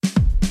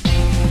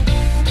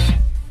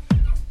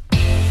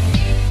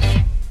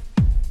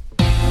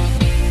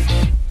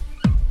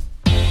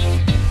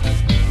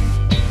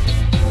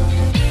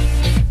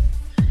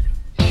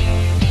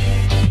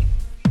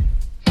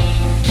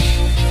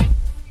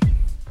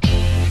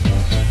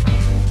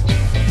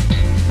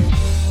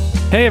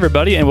Hey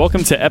everybody, and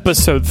welcome to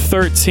episode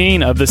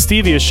 13 of the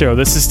Stevia Show.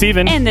 This is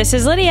Steven. And this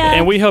is Lydia.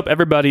 And we hope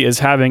everybody is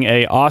having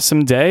an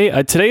awesome day.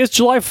 Today is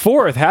July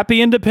 4th.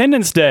 Happy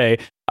Independence Day.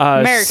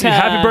 America.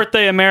 Happy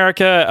birthday,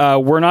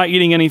 America. We're not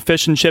eating any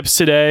fish and chips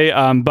today,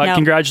 but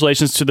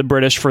Congratulations to the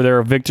British for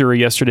their victory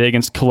yesterday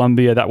against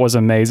Colombia. That was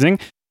amazing.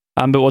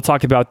 But we'll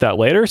talk about that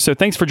later. So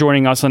thanks for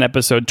joining us on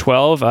episode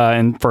 12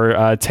 and for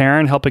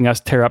Taryn helping us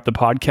tear up the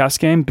podcast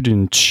game.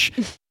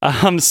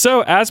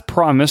 So as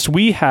promised,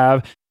 we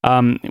have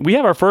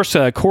our first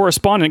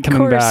correspondent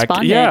coming back.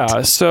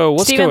 Yeah, so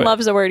let's Steven go.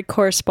 loves the word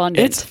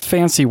correspondent. It's a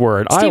fancy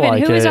word. Steven, I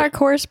like it. who is our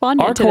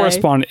correspondent Our today?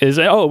 correspondent is,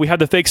 we have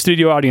the fake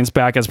studio audience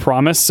back as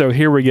promised. So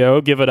here we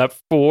go. Give it up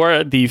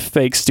for the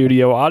fake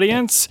studio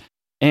audience.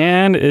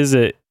 And is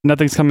it?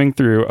 Nothing's coming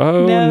through.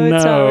 Oh, no.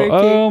 It's not working.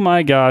 Oh,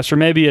 my gosh. Or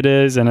maybe it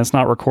is and it's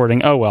not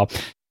recording. Oh, well.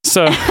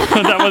 So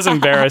that was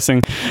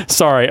embarrassing.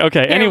 Sorry.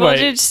 Okay. Here,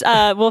 Anyway.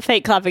 We'll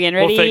fake clap again.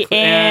 Ready? We'll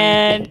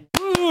and...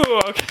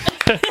 Ooh,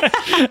 okay.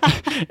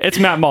 It's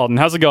Matt Mauldin.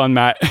 How's it going,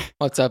 Matt?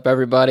 What's up,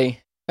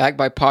 everybody? Back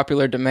by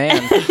popular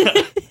demand.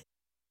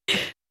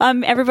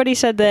 Everybody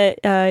said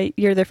that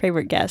you're their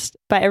favorite guest.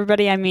 By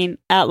everybody, I mean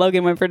at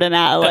Logan Winford and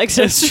at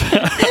Alexis.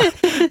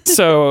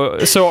 So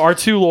our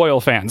two loyal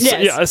fans.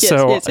 Yes,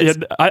 yes.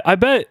 I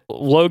bet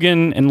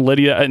Logan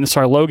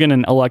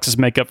and Alexis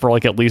make up for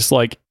at least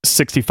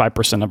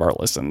 65% of our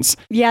listens.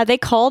 Yeah, they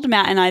called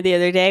Matt and I the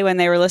other day when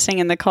they were listening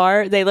in the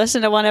car. They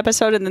listened to one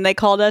episode and then they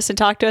called us and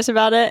talked to us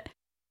about it.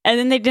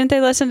 And then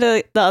they listen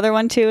to the other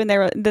one too, and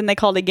then they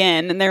called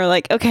again and they were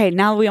like, "Okay,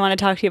 now we want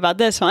to talk to you about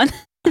this one."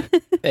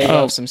 They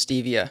love some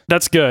Stevia.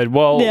 That's good.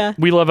 Well,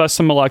 we love us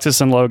some Alexis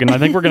and Logan. I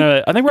think we're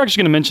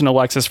actually gonna mention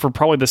Alexis for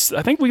probably this.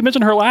 I think we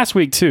mentioned her last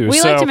week too. We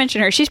like to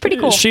mention her. She's pretty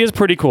cool. She is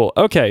pretty cool.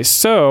 Okay,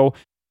 so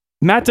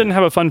Matt didn't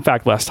have a fun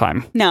fact last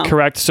time. No,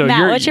 correct. So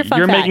Matt, what's your fun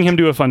you're fact? making him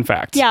do a fun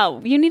fact. Yeah,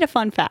 you need a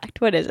fun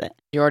fact. What is it?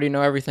 You already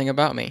know everything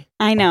about me.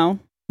 I know.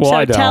 Well, so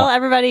I don't. Tell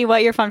everybody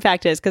what your fun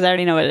fact is, because I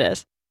already know what it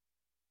is.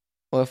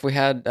 Well, if we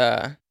had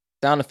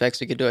sound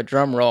effects, we could do a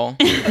drum roll.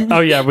 Oh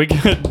yeah, we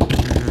could.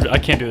 I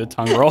can't do the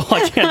tongue roll.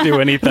 I can't do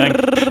anything.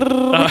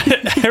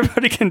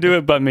 Everybody can do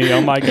it but me.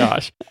 Oh my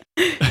gosh.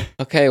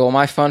 Okay, well,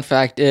 my fun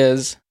fact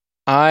is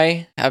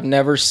I have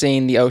never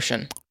seen the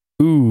ocean.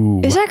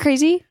 Ooh. Is that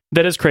crazy?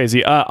 That is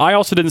crazy. I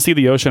also didn't see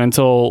the ocean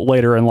until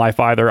later in life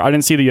either. I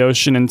didn't see the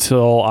ocean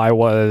until I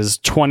was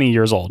 20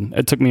 years old.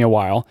 It took me a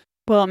while.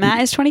 Well, Matt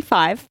is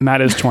 25.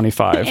 Matt is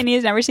 25. And he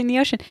has never seen the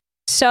ocean.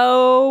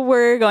 So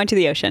we're going to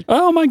the ocean.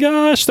 Oh my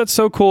gosh, that's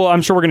so cool.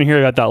 I'm sure we're going to hear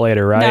about that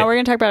later, right? No, we're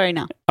going to talk about it right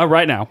now. Oh,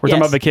 right now. We're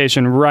talking about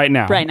vacation right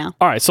now. Right now.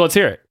 All right, so let's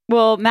hear it.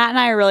 Well, Matt and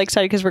I are really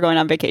excited because we're going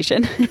on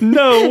vacation.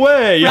 No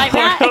way. Right,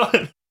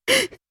 Matt?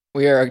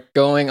 We are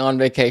going on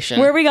vacation.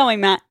 Where are we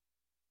going, Matt?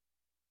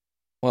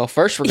 Well,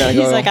 first we're going to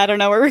go He's like, I don't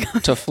know where we're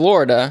going. to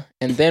Florida,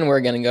 and then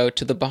we're going to go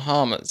to the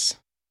Bahamas.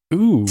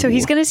 Ooh. So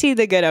he's going to see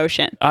the good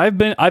ocean. I've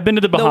been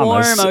to the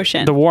Bahamas. The warm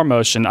ocean. The warm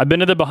ocean. I've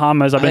been to the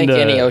Bahamas. I think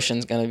any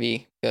ocean's going to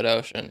be good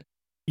ocean.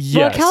 Yes.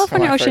 Well,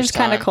 California ocean's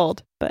kind of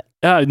cold, but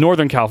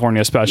Northern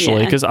California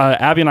especially, because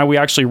Abby and I, we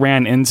actually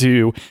ran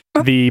into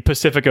the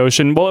Pacific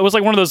Ocean. Well, it was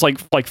one of those like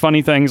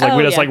funny things.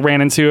 We just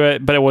ran into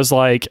it, but it was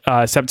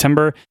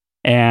September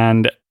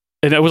and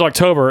it was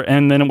October,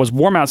 and then it was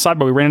warm outside,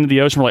 but we ran into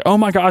the ocean. We're like, oh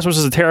my gosh, this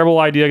is a terrible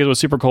idea because it was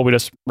super cold. We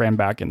just ran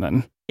back, and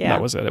then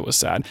that was it. It was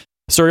sad.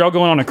 So are y'all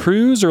going on a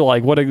cruise, or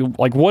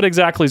what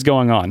exactly is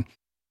going on?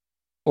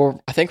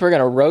 Or I think we're going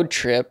to road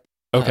trip.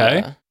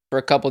 Okay. For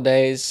a couple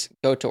days,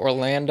 go to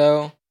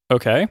Orlando.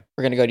 Okay.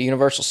 We're going to go to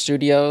Universal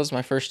Studios,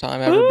 my first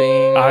time ever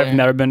being there. I've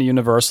never been to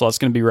Universal. That's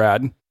going to be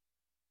rad.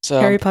 So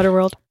Harry Potter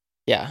World.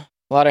 Yeah,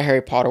 a lot of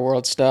Harry Potter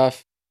World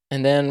stuff.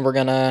 And then we're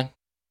going to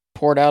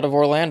port out of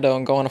Orlando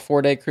and go on a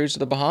 4-day cruise to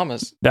the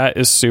Bahamas. That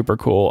is super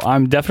cool.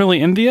 I'm definitely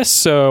envious,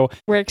 so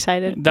we're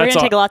excited. We're going to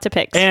take lots of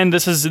pics. And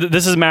this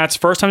is Matt's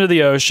first time to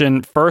the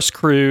ocean, first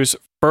cruise,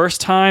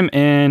 first time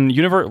in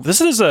Universal. This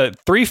is a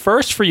 3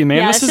 first for you, man.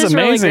 Yeah, this is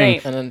amazing. Really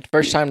great. And then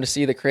first time to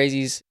see the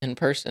crazies in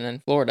person in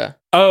Florida.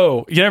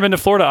 Oh, you never been to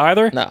Florida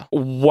either? No.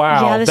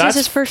 Wow. Yeah, this is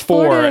his first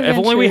 4. Florida If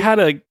only we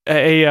had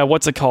a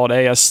what's it called?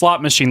 A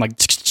slot machine, like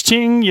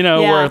ching,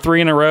 where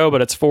 3 in a row,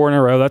 but it's 4 in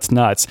a row. That's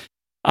nuts.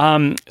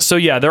 So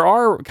yeah, there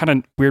are kind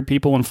of weird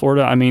people in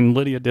Florida. I mean,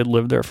 Lydia did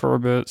live there for a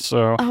bit,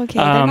 so okay,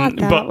 they're not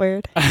that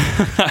weird.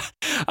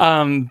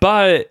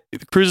 But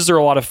cruises are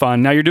a lot of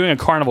fun. Now you're doing a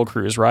Carnival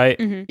cruise, right?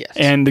 Mm-hmm. Yes.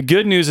 And the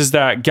good news is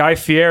that Guy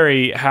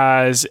Fieri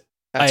has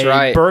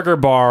a burger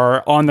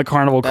bar on the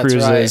Carnival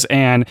cruises, right.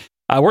 and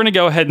we're going to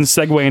go ahead and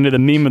segue into the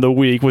meme of the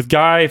week with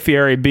Guy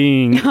Fieri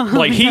being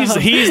he's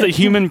the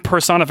human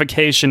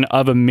personification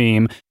of a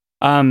meme.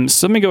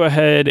 So let me go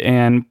ahead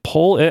and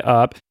pull it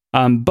up.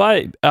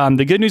 But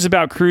the good news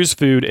about cruise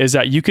food is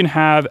that you can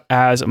have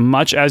as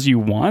much as you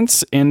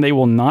want, and they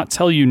will not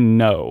tell you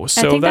no.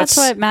 So I think that's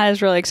what Matt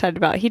is really excited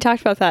about. He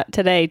talked about that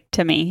today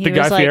to me. He the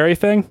Guy Fieri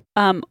thing?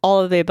 All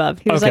of the above.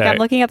 He was like, I'm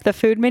looking up the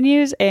food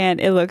menus, and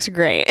it looks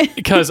great.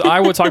 Because I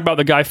would talk about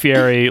the Guy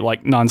Fieri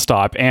like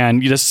nonstop,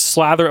 and you just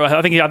slather.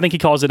 I think he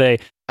calls it a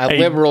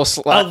liberal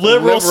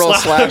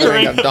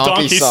slathering of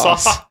donkey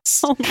sauce.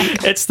 Oh my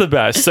God. It's the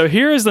best. So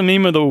here is the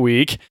meme of the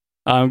week.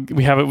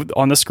 We have it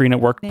on the screen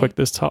at work. Click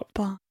this top.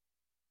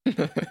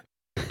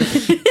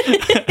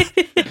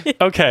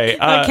 Okay. Okay,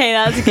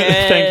 that's good.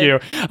 Thank you.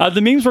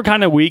 The memes were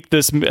kind of weak.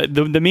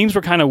 The memes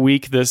were kind of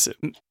weak this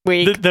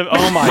week.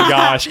 Oh my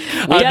gosh.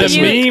 The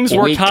memes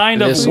were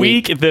kind of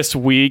weak this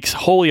week.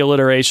 Holy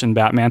alliteration,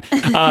 Batman.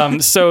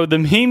 So the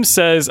meme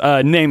says,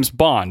 name's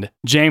Bond,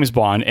 James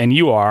Bond, and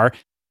you are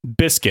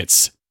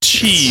biscuits.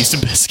 Cheese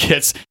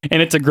biscuits,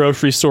 and it's a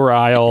grocery store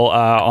aisle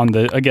on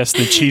the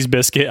cheese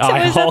biscuit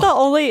aisle. Is that the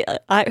only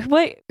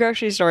what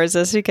grocery store is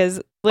this? Because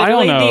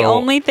literally the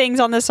only things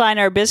on the sign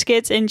are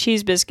biscuits and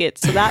cheese biscuits.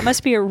 So that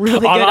must be a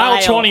really good aisle. On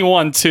aisle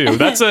 21 too.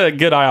 That's a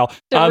good aisle.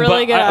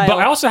 Really good aisle. But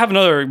I also have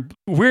another.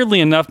 Weirdly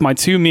enough, my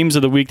two memes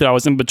of the week that I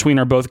was in between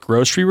are both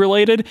grocery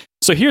related.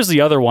 So here's the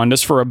other one,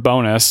 just for a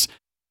bonus,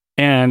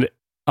 and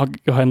I'll go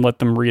ahead and let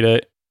them read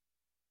it.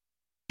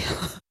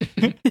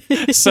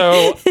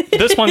 So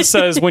this one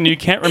says, when you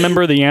can't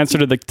remember the answer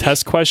to the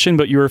test question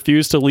but you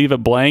refuse to leave it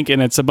blank,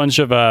 and it's a bunch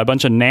of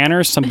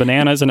nanners, some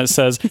bananas, and it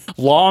says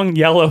long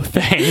yellow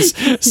things,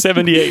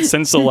 78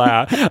 cents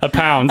a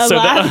pound. So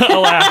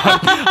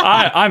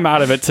I'm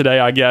out of it today,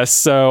 I guess.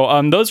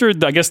 So those are,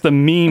 I guess, the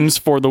memes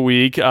for the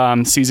week,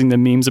 seizing the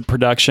memes of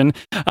production.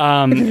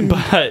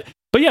 But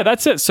yeah,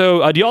 that's it.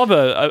 So do y'all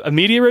have a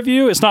media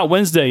review? It's not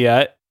Wednesday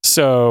yet,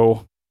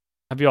 so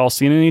have you all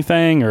seen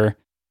anything? Or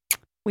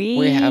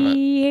we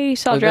haven't.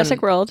 Saw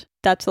Jurassic World.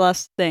 That's the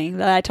last thing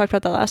that I talked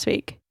about that last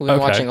week. We've been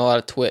watching a lot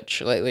of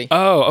Twitch lately.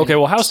 Oh, okay.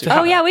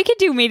 Well, yeah, we could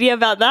do media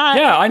about that.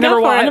 Yeah, I never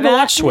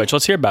watched Twitch.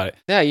 Let's hear about it.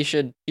 Yeah, you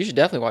should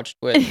definitely watch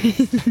Twitch.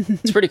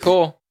 It's pretty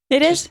cool.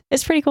 It is.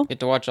 It's pretty cool. Get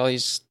to watch all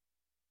these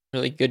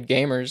really good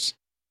gamers.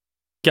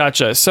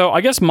 Gotcha. So I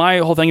guess my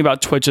whole thing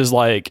about Twitch is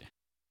like,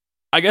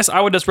 I guess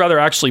I would just rather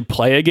actually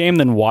play a game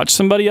than watch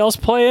somebody else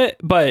play it,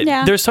 but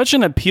there's such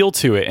an appeal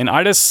to it, and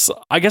I guess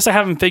I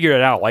haven't figured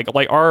it out. Like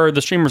are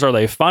the streamers, are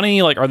they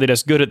funny? Like, are they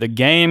just good at the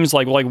games?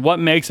 Like what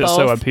makes it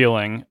so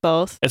appealing?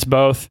 Both. It's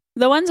both.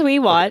 The ones we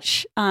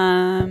watch,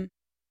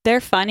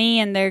 they're funny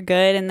and they're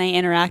good and they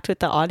interact with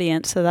the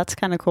audience, so that's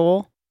kind of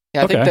cool.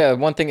 Yeah, I think the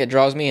one thing that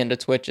draws me into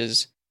Twitch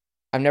is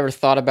I've never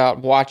thought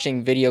about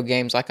watching video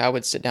games like I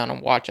would sit down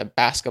and watch a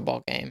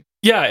basketball game.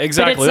 Yeah,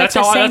 exactly. That's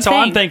how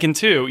I'm thinking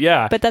too.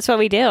 Yeah. But that's what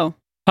we do.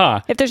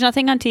 Huh. If there's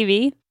nothing on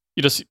TV,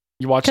 you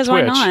watch Twitch. Because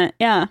why not?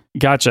 Yeah.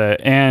 Gotcha.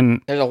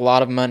 And there's a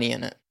lot of money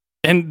in it.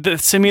 And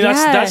to me,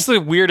 that's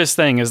the weirdest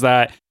thing is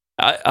that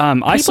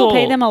people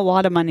pay them a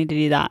lot of money to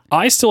do that.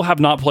 I still have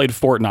not played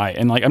Fortnite,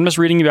 and I'm just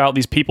reading about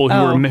these people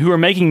who are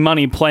making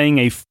money playing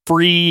a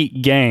free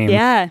game.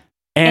 Yeah.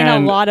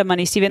 And a lot of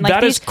money, Steven.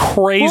 That is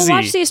crazy.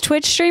 We'll watch these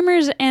Twitch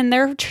streamers, and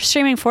they're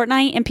streaming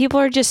Fortnite, and people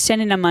are just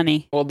sending them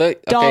money. Well,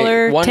 $1,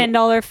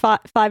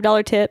 $10,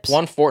 $5 tips.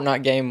 One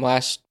Fortnite game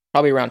lasts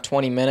probably around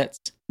 20 minutes,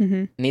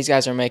 and these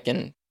guys are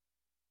making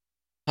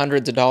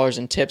hundreds of dollars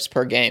in tips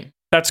per game.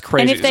 That's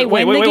crazy. And if they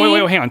wait,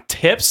 hang on.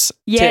 Tips?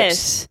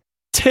 Yes.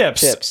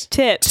 Tips.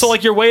 Tips. So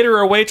like you're waiter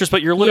or waitress,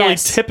 but you're literally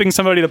tipping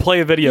somebody to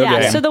play a video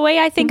game. Yeah, so the way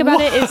I think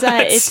about it is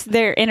that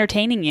they're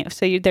entertaining you,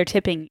 so they're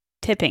tipping.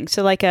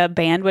 So like a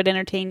band would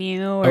entertain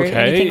you or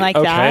anything like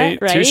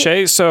that, right?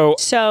 Touche.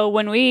 So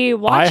when we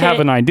watch I have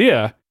an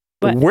idea.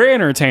 What? We're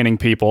entertaining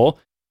people.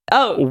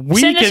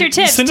 Send us your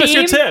tips. Send us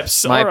your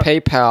tips. My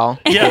PayPal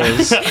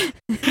is...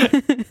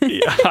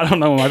 I don't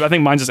know. I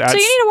think mine just adds... So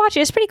you need to watch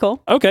it. It's pretty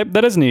cool. Okay,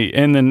 that is neat.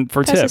 And then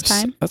for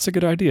tips, that's a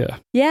good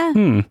idea.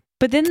 Yeah.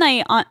 But then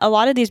a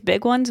lot of these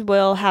big ones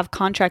will have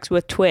contracts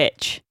with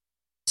Twitch.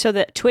 So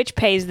that Twitch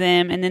pays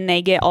them, and then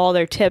they get all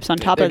their tips on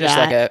top of that. They're just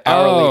like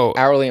an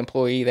hourly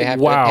employee. They have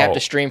to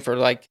stream for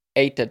like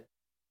 8 to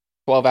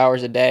 12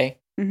 hours a day.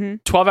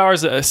 12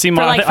 hours. I think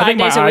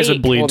my eyes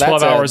would bleed.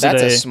 12 hours a day.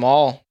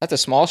 That's a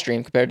small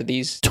stream compared to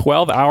these.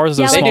 12 hours is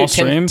a small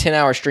stream?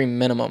 10-hour stream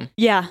minimum.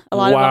 Yeah, a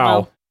lot of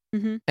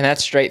them will. And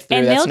that's straight through.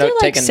 And they'll do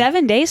like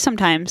 7 days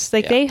sometimes.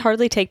 Like they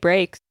hardly take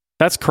breaks.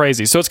 That's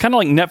crazy. So it's kind of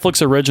like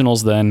Netflix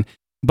originals then.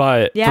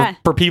 But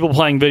for people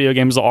playing video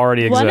games that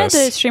already exist. One of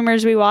the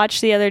streamers we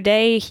watched the other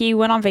day, he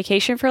went on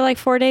vacation for like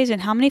 4 days,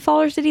 and how many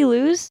followers did he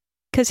lose?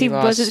 Because he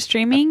wasn't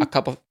streaming?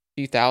 A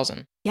few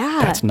thousand. Yeah.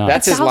 That's nuts.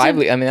 That's his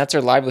livelihood. I mean, that's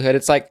their livelihood.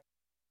 It's like,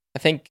 I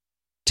think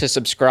to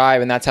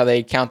subscribe, and that's how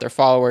they count their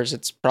followers,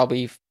 it's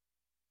probably,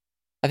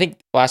 I think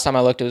last time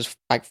I looked, it was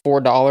like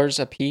 $4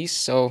 a piece.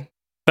 So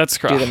that's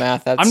crazy. Do the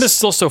math. I'm just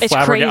still so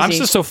flabbergasted. I'm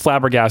just so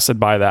flabbergasted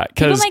by that.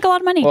 People make a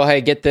lot of money. Well,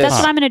 hey, get this. That's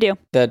what I'm going to do.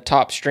 The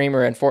top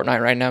streamer in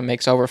Fortnite right now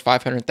makes over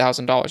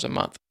 $500,000 a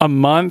month. A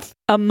month?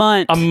 A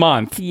month. A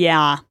month.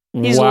 Yeah.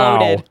 He's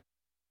loaded.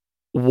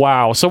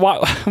 Wow. So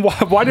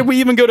why did we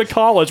even go to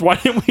college? Why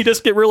didn't we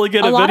just get really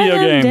good at video games? A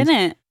lot of them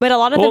didn't, but a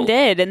lot of them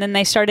did. And then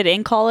they started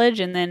in college,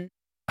 and then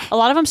a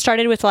lot of them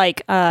started with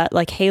like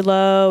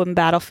Halo and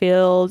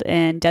Battlefield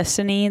and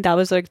Destiny. That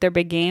was like their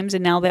big games,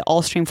 and now they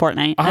all stream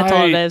Fortnite. That's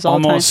all it is. All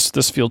almost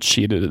just feel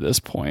cheated at this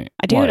point.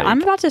 Dude,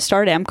 I'm about to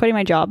start it. I'm quitting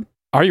my job.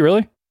 Are you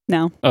really?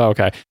 No. Oh,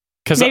 okay.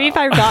 Maybe if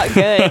I got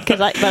good,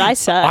 but I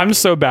suck. I'm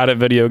so bad at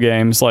video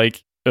games.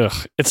 Like,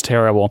 ugh, it's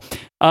terrible.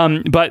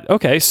 But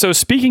okay, so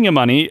speaking of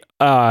money,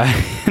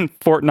 and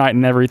Fortnite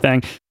and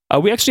everything,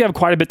 we actually have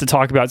quite a bit to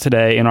talk about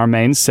today in our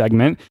main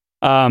segment.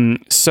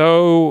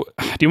 So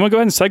do you want to go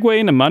ahead and segue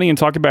into money and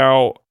talk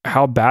about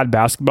how bad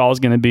basketball is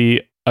going to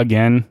be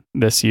again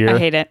this year? I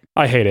hate it.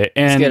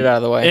 And let's get it out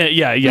of the way.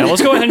 Yeah.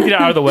 Let's go ahead and get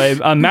it out of the way.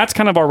 Matt's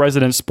kind of our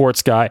resident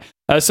sports guy.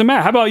 So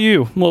Matt, how about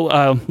you?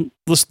 Well,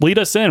 let's lead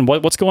us in.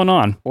 What's going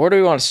on? Where do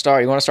we want to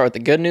start? You want to start with the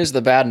good news or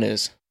the bad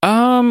news?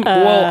 Well,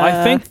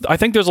 I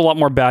think there's a lot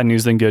more bad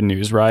news than good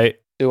news, right?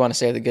 Do you want to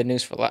say the good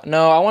news for last?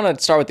 No, I want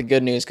to start with the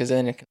good news because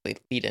then it can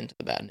lead into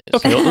the bad news.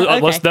 Okay,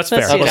 that's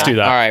fair. Let's do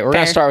that. All right, we're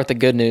going to start with the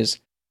good news.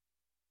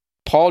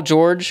 Paul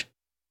George,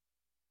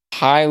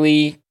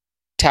 highly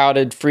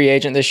touted free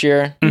agent this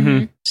year,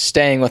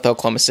 staying with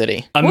Oklahoma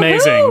City.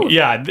 Amazing. Woo-hoo!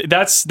 Yeah,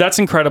 that's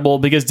incredible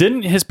because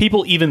didn't his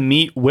people even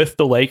meet with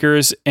the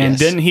Lakers, and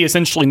didn't he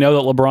essentially know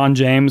that LeBron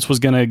James was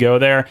going to go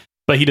there?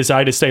 But he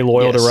decided to stay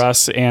loyal to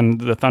Russ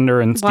and the Thunder.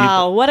 And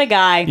wow, what a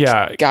guy.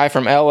 Yeah. Guy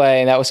from LA,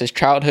 and that was his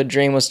childhood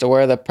dream, was to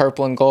wear the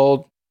purple and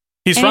gold.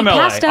 He's from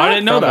LA. I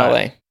didn't know that.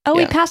 LA. Oh,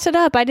 he passed it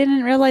up. I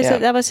didn't realize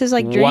that was his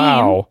dream.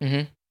 Wow.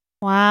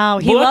 Wow.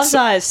 He loves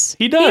us.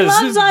 He does.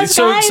 He loves us,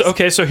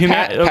 guys. So he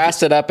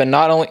passed it up, and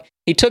not only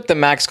he took the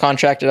max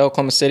contract at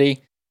Oklahoma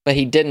City, but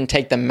he didn't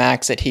take the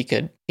max that he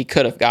could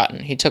have gotten.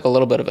 He took a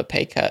little bit of a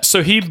pay cut.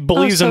 So he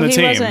believes in the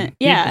team.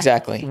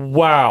 Exactly.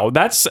 Wow,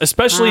 that's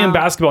especially in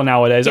basketball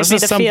nowadays. That's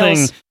just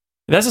something.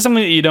 That's just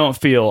something that you don't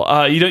feel.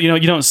 You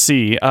don't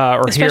see or especially hear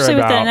about. Especially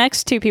with the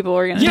next two people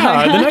we're going to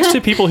talk about. The next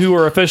two people who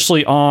are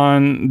officially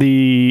on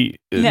the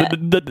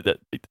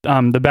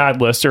bad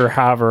list or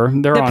however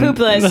they're on poop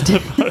list.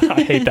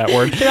 I hate that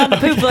word. They're on the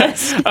poop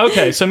list.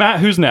 Okay, so Matt,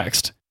 who's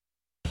next?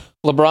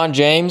 LeBron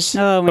James.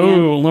 Oh, man.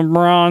 Ooh,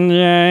 LeBron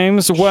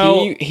James.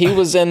 Well, he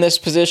was in this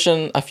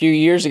position a few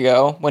years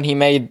ago when he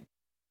made,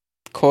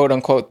 quote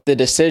unquote, the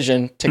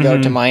decision to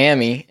go to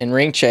Miami and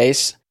ring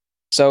chase.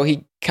 So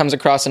he comes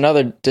across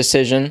another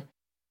decision.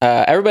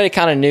 Everybody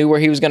kind of knew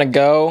where he was going to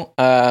go.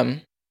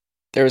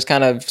 There was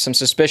kind of some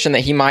suspicion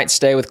that he might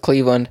stay with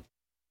Cleveland.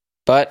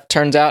 But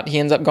turns out he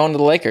ends up going to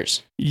the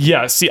Lakers.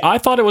 Yeah, see, I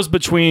thought it was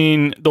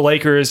between the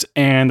Lakers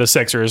and the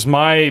Sixers.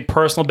 My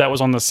personal bet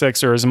was on the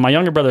Sixers, and my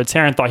younger brother,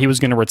 Taryn, thought he was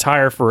going to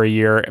retire for a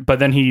year, but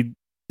then he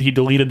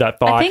deleted that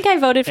thought. I think I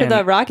voted for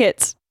the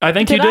Rockets. I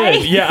think you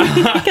did,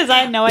 yeah. Because I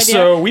had no idea.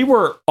 So we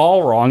were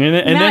all wrong. And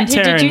Matt,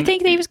 then Taryn... did you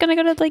think that he was going to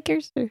go to the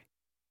Lakers? Or?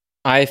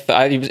 I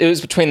thought it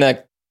was between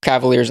the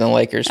Cavaliers and the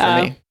Lakers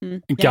for me. Yeah.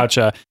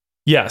 Gotcha.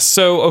 Yes.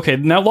 So, okay.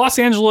 Now, Los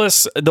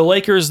Angeles, the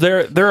Lakers,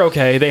 they're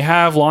okay. They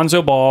have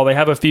Lonzo Ball. They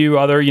have a few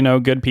other,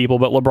 good people,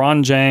 but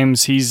LeBron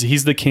James,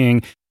 he's the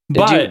king.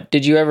 Have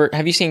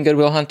you seen Good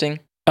Will Hunting?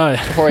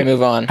 Before we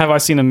move on. Have I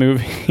seen a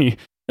movie?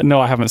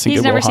 No, I haven't seen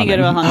Good Will Hunting. He's never seen Good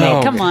Will Hunting.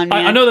 Oh. Come on,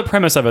 man. I know the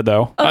premise of it,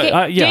 though.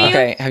 Okay. Yeah.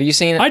 Okay. Have you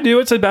seen it? I do.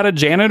 It's about a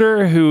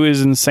janitor who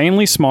is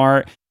insanely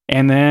smart,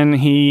 and then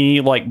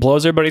he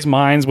blows everybody's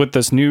minds with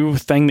this new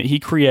thing that he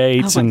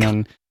creates, and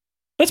then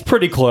that's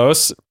pretty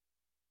close.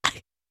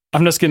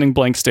 I'm just getting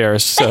blank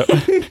stares. So,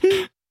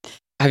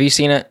 have you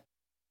seen it?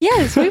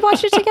 Yes, we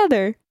watched it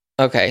together.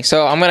 Okay,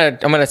 so I'm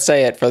gonna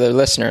say it for the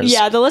listeners.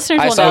 Yeah, the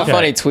listeners. I saw a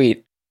funny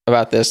tweet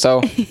about this.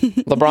 So,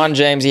 LeBron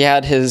James, he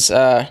had his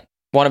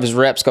one of his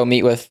reps go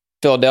meet with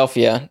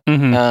Philadelphia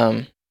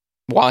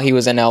while he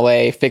was in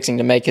LA, fixing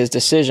to make his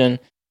decision,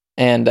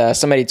 and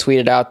somebody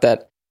tweeted out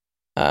that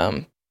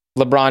the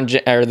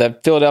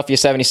Philadelphia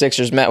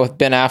 76ers met with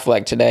Ben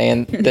Affleck today,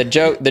 and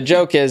the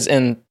joke is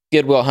in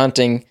Good Will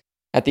Hunting.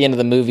 At the end of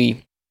the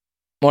movie,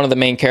 one of the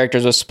main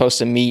characters was supposed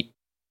to meet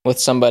with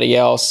somebody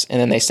else, and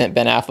then they sent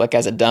Ben Affleck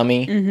as a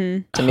dummy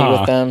to meet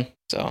with them.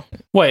 So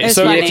wait, if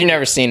you've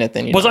never seen it,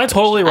 then was I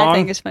totally wrong? I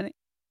think it's funny.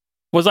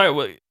 Was I?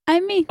 I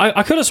mean,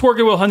 I could have sworn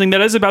Good Will Hunting.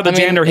 That is about the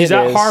janitor. He's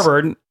at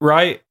Harvard,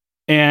 right?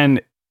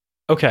 And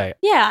okay,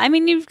 yeah. I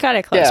mean, you've got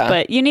it close,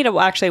 but you need to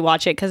actually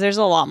watch it because there's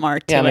a lot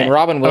more to it. I mean,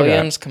 Robin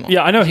Williams. Come on.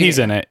 Yeah, I know he's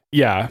in it.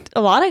 Yeah,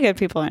 a lot of good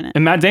people in it,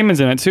 and Matt Damon's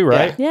in it too,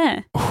 right?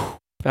 Yeah.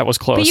 That was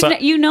close.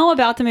 But you know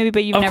about the movie,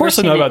 but you've never seen it. Of course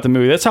I know about the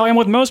movie. That's how I am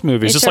with most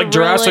movies. Just like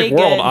Jurassic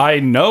World. I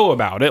know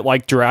about it.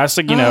 Like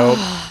Jurassic,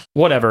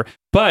 whatever.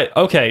 But,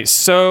 okay,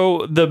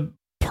 so the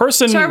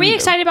person... So are we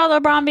excited about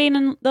LeBron being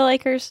in the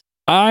Lakers?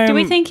 Do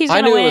we think he's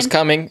going to win? I knew it was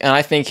coming, and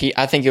I think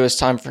it was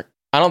time for...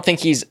 I don't think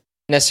he's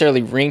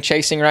necessarily ring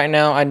chasing right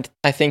now.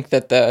 I think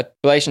that the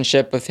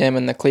relationship with him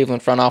and the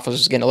Cleveland front office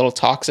was getting a little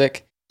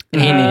toxic,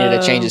 and he needed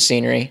a change of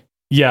scenery.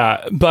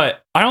 Yeah,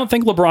 but I don't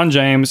think LeBron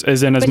James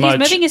is in as much...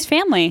 But he's moving his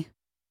family.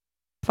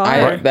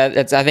 I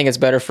think it's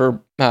better for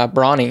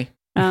Bronny.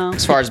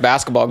 as far as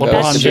basketball goes.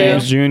 LeBron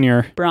James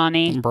Jr.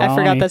 Bronny. I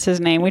forgot that's his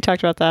name. We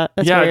talked about that.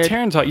 That's weird.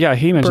 Terrence. Yeah,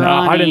 he mentioned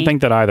that. I didn't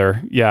think that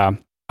either. Yeah,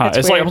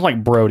 it's weird.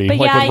 like Brody, but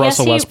like with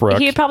Russell Westbrook.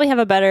 He would probably have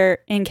a better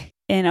in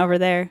over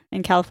there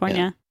in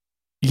California.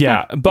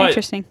 Yeah, but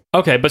interesting.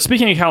 Okay, but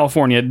speaking of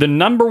California, the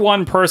number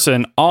one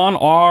person on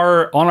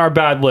our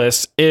bad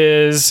list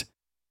is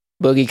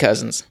Boogie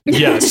Cousins.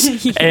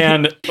 Yes,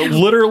 and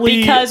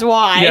literally because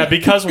why? Yeah,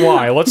 because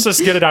why? Let's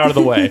just get it out of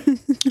the way.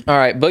 All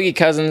right, Boogie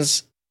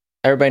Cousins.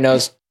 Everybody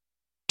knows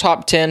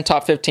top 10,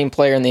 top 15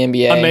 player in the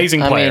NBA.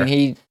 Amazing player. I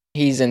mean,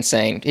 he's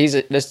insane. He's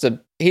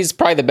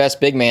probably the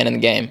best big man in the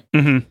game.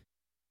 Mm-hmm.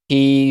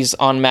 He's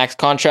on max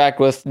contract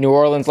with New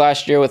Orleans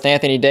last year with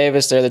Anthony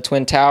Davis. They're the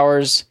Twin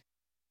Towers.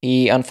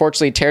 He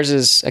unfortunately tears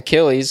his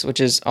Achilles, which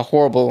is a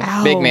horrible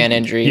big man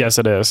injury. Yes,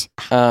 it is.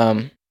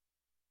 And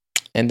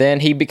then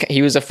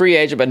he was a free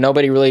agent, but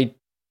nobody really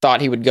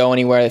thought he would go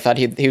anywhere. They thought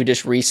he would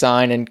just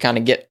re-sign and kind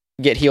of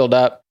get healed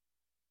up.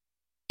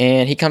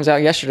 And he comes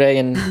out yesterday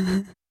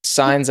and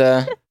signs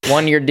a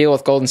 1-year deal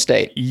with Golden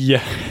State.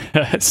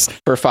 Yes,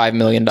 for $5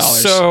 million.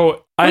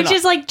 So, which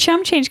is like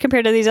chump change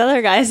compared to these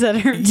other guys that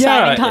are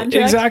signing contracts.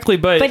 Exactly.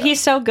 But he's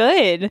so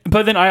good.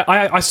 But then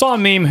I saw a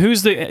meme.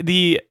 Who's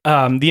the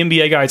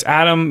NBA guys?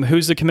 Adam.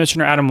 Who's the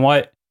commissioner? Adam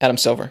what? Adam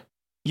Silver.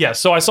 Yeah.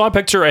 So I saw a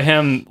picture of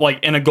him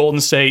like in a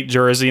Golden State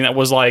jersey, and that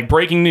was like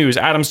breaking news: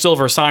 Adam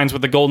Silver signs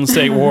with the Golden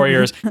State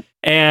Warriors.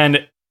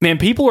 And man,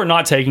 people are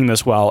not taking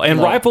this well, and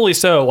rightfully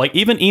so. Like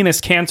even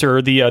Enes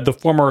Kanter, the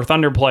former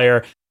Thunder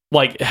player,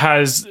 like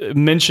has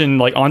mentioned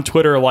like on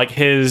Twitter like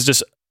his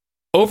just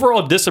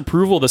overall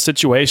disapproval of the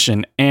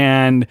situation.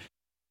 And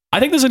I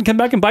think this would come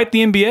back and bite the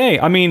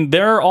NBA. I mean,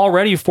 they're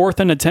already fourth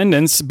in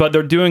attendance, but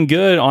they're doing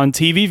good on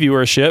TV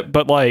viewership.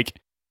 But like,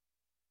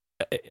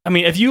 I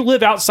mean, if you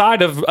live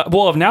outside of,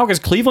 well, now because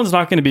Cleveland's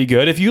not going to be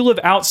good, if you live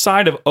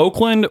outside of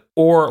Oakland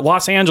or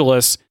Los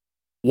Angeles,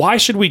 why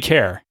should we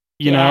care?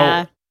 You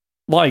know,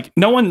 like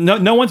no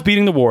one's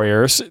beating the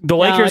Warriors. The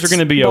Lakers are going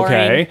to be boring.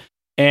 Okay.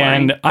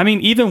 And I mean,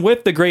 even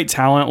with the great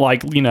talent,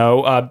 like, you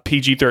know,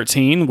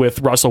 PG-13 with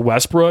Russell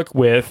Westbrook,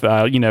 with,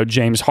 you know,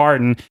 James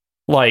Harden,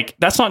 like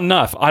that's not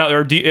enough.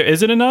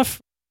 Is it enough?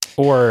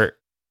 Or.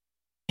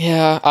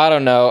 Yeah, I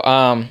don't know.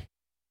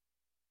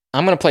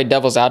 I'm going to play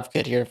devil's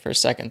advocate here for a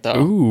second, though.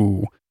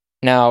 Ooh.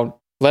 Now,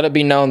 let it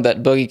be known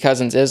that Boogie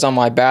Cousins is on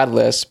my bad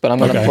list, but I'm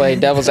going to play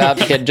devil's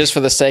advocate just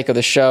for the sake of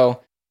the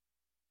show.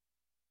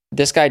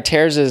 This guy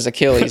tears his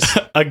Achilles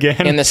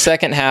again in the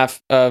second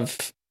half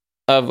of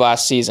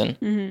last season.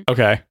 Mm-hmm.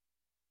 Okay.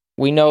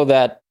 We know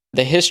that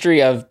the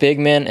history of big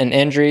men and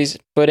injuries,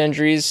 foot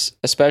injuries,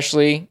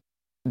 especially,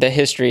 the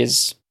history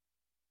is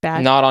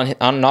bad. Not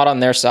on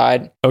their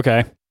side.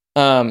 Okay.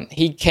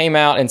 He came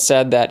out and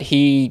said that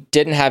he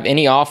didn't have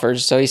any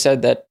offers. So he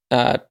said that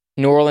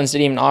New Orleans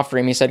didn't even offer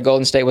him. He said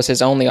Golden State was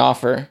his only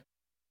offer.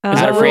 Is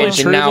that really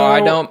true? Now,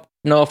 I don't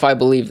know if I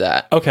believe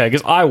that. Okay,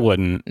 because I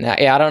wouldn't. Now,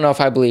 I don't know if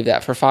I believe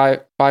that for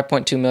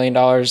 $5.2 million.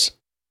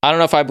 I don't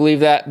know if I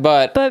believe that,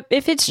 but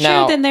if it's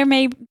true,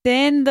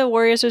 then the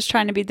Warriors was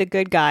trying to be the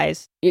good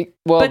guys.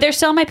 Well, but they're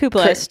still my poop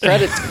list.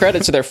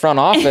 Credit to their front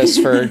office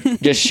for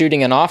just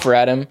shooting an offer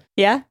at him.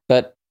 Yeah.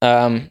 But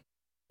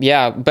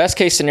best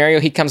case scenario,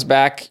 he comes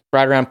back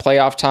right around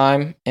playoff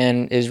time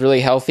and is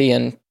really healthy,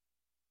 and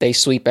they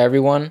sweep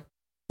everyone.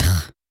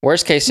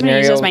 Worst case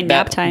scenario,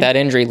 that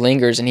injury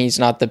lingers and he's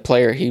not the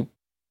player he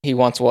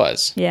once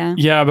was. Yeah.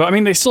 Yeah, but I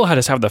mean, they still had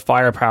to have the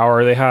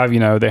firepower. They have,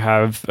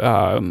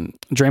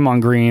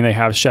 Draymond Green, they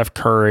have Chef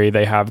Curry,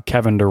 they have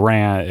Kevin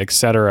Durant, et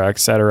cetera, et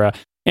cetera.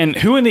 And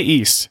who in the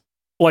East,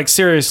 like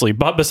seriously,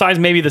 but besides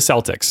maybe the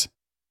Celtics,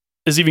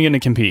 is even going to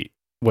compete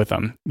with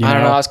them? I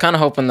don't know. I was kind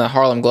of hoping the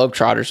Harlem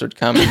Globetrotters would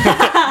come.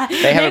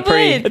 They have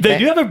They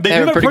do have a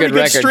pretty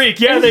good streak.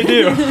 Yeah, they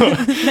do.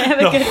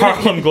 The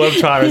Harlem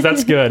Globetrotters.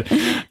 That's good.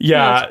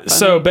 Yeah.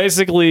 So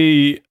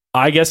basically,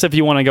 I guess if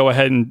you want to go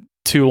ahead and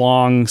too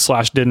long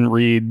 / didn't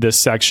read this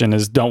section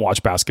is don't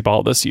watch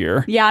basketball this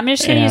year. Yeah, I'm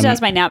just going to use it as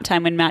my nap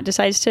time when Matt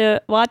decides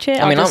to watch it.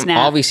 I'm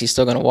obviously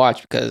still going to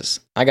watch because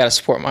I got to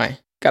support my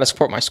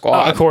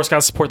squad. Of course, got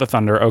to support the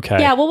Thunder. Okay.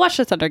 Yeah, we'll watch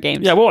the Thunder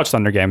games. Yeah, we'll watch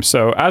Thunder games.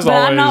 So as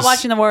always, I'm not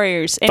watching the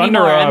Warriors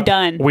anymore. I'm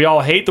done. We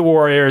all hate the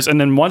Warriors, and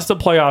then once the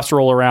playoffs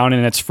roll around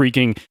and it's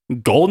freaking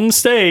Golden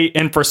State,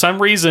 and for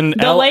some reason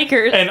the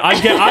Lakers, and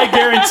I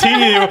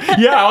guarantee you,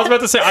 I was about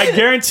to say, I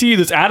guarantee you,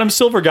 this Adam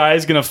Silver guy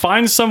is going to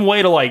find some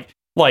way to like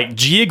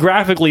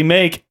geographically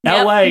make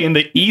LA in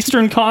the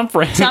Eastern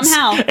Conference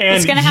somehow. And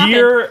it's gonna happen.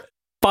 Year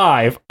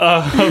 5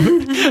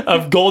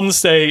 of Golden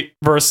State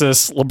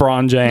versus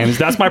LeBron James.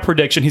 That's my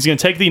prediction. He's going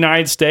to take the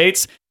United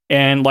States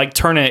and like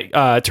turn it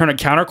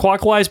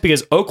counterclockwise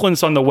because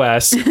Oakland's on the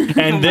west,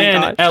 and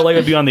then LA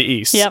would be on the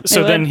east. Yep,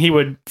 so then he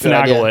would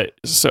finagle it.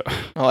 So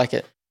I like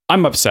it.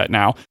 I'm upset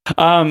now.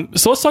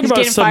 So let's talk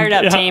about some. Fired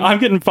up, team. I'm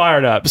getting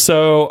fired up.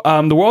 So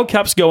the World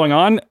Cup's going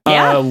on.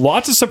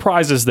 Lots of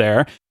surprises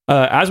there.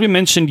 As we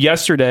mentioned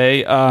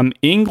yesterday,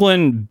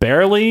 England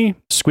barely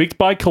squeaked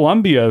by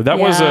Colombia. That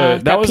was a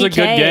good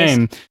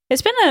game.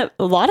 It's been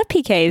a lot of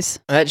PKs.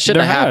 That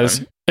shouldn't have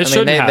happened. It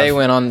shouldn't have. They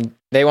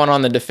went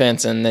on the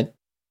defense, and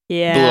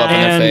Yeah. blew up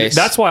in their And face.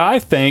 that's why I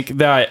think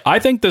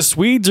the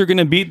Swedes are going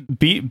to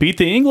beat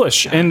the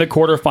English in the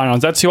quarterfinals.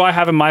 That's who I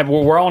have in my.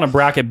 We're all on a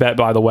bracket bet,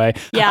 by the way.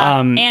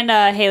 Yeah.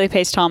 And Haley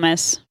Pace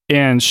Thomas.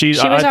 And she was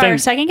our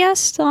second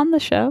guest on the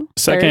show.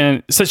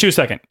 Second. So she was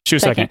second.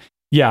 Second.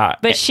 Yeah.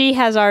 But she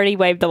has already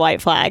waved the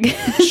white flag.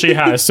 She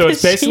has. So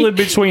it's basically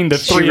between the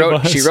three of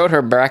us. She wrote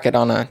her bracket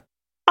on an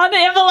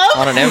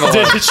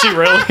envelope. Did she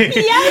really?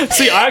 Yeah.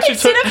 See, I actually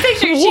took a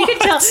picture. She could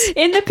tell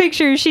in the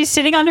picture she's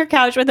sitting on her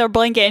couch with her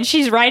blanket and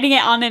she's writing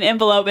it on an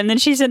envelope. And then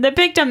she sent the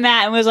pic to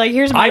Matt and was like,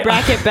 "Here's my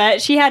bracket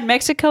bet." She had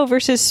Mexico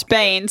versus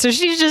Spain, so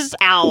she's just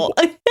out.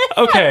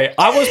 Okay,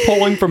 I was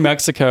polling for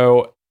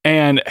Mexico,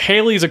 and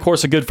Haley's, of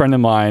course, a good friend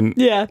of mine.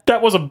 Yeah,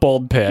 that was a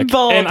bold pick.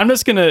 Bold. And I'm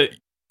just gonna.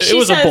 She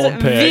was says, a bold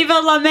pick. Viva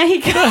la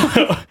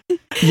Mexico.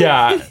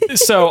 Yeah.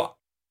 So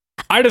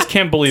I just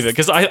can't believe it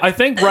because I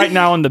think right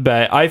now in the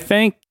bet, I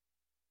think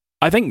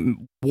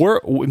we're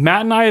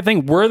Matt and I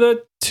think we're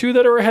the two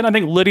that are ahead. I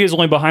think Lydia's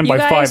only behind by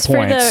 5 points.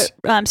 For the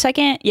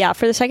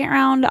second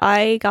round,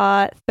 I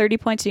got 30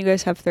 points and you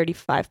guys have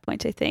 35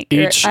 points, I think.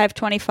 Each. I have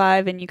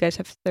 25 and you guys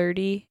have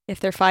 30 if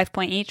they're 5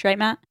 point each, right,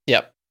 Matt?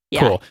 Yep. Yeah,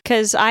 cool.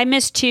 Because I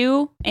missed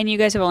 2 and you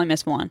guys have only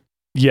missed 1.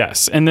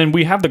 Yes. And then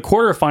we have the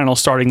quarterfinals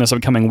starting this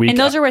upcoming week. And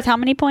those are worth how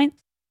many points?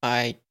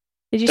 Did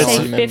you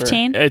say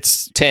 15?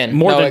 It's 10.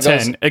 More than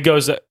 10. It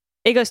goes 10.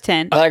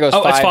 That goes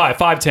 5. It's 5.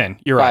 5, 10.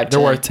 You're right. They're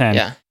worth 10.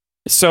 Yeah.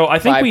 So I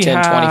think 5, we 10,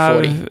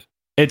 have 20, 40.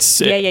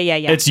 It's yeah.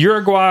 It's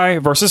Uruguay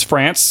versus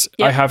France.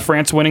 Yep. I have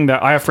France winning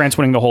that. I have France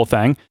winning the whole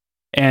thing.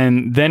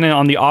 And then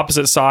on the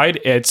opposite side,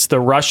 it's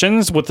the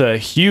Russians with a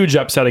huge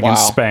upset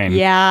against Spain.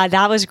 Yeah,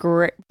 that was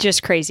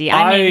just crazy.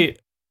 I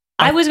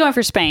was going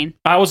for Spain.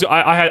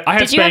 I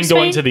had Spain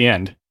going to the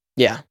end.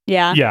 Yeah.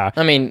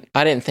 I mean,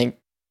 I didn't think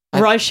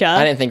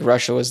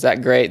Russia was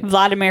that great.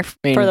 Vladimir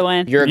for the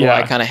win.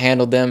 Uruguay kind of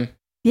handled them.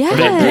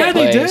 Yeah,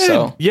 they did.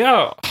 So.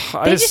 Yeah,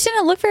 they just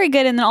didn't look very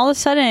good, and then all of a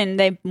sudden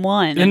they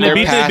won. And they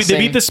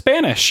beat the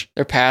Spanish.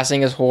 Their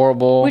passing is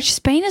horrible. Which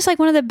Spain is like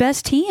one of the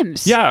best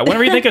teams. Yeah,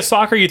 whenever you think of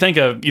soccer, you think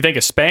of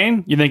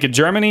Spain, you think of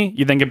Germany,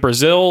 you think of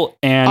Brazil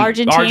and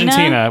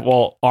Argentina.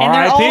 Well,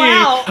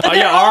 R.I.P.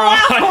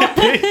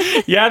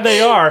 R.I.P. Yeah, they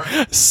are.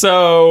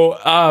 So,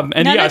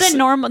 and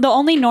the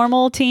only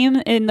normal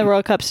team in the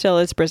World Cup still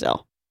is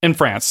Brazil. In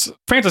France.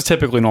 France is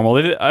typically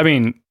normal. I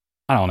mean,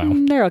 I don't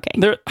know. They're okay.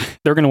 They're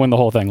going to win the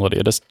whole thing,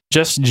 Lydia.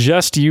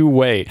 Just you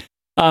wait.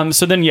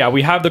 So then,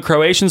 we have the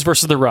Croatians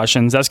versus the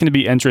Russians. That's going to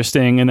be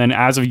interesting. And then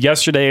as of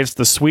yesterday, it's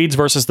the Swedes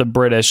versus the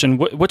British. And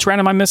which round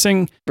am I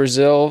missing?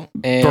 Brazil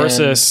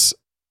versus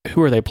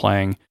who are they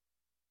playing?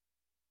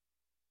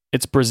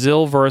 It's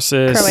Brazil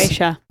versus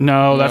Croatia.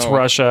 No, that's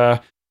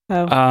Russia.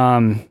 Oh.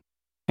 Hang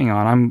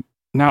on.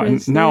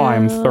 Now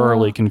I'm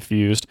thoroughly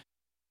confused.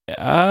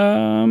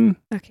 Okay.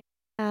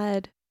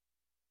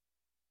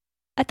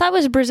 I thought it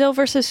was Brazil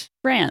versus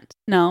France.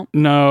 No,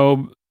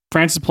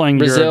 France is playing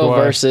Brazil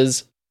Uruguay.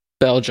 versus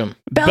Belgium.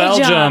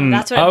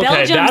 That's what.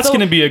 Okay, that's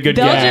going to be a good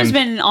game. Belgium's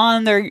been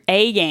on their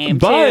A game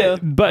too.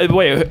 But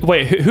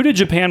wait, who did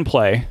Japan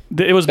play?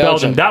 It was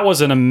Belgium. That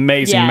was an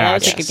amazing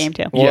match. That was a good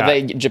game too.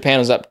 Well, Japan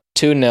was up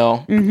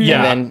 2-0. Mm-hmm.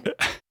 Yeah, and then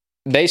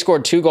they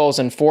scored 2 goals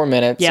in 4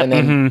 minutes, and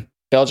then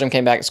Belgium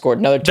came back and scored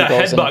another 2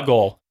 goals. The headbutt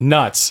goal,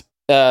 nuts.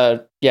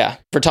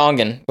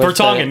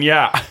 Vertonghen.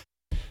 Yeah,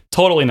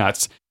 totally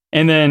nuts.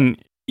 And then,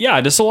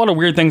 just a lot of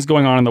weird things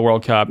going on in the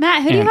World Cup.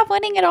 Matt, who do you have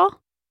winning it all?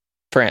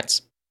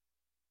 France.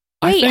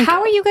 Wait, how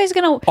are you guys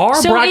going to...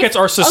 Our brackets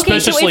are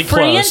suspiciously close. If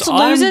France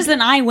close. loses,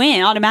 then I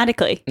win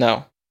automatically.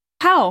 No.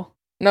 How?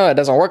 No, it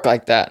doesn't work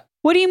like that.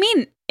 What do you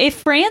mean? If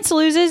France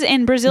loses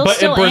and Brazil's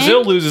still in... But if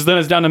Brazil loses, then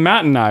it's down to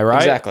Matt and I, right?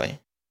 Exactly. Right.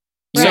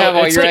 You have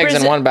all your eggs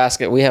in one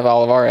basket. We have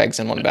all of our eggs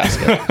in one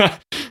basket.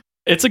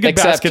 It's a good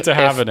basket to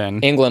have it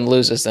in. England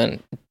loses,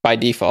 then by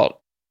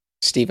default,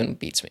 Steven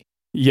beats me.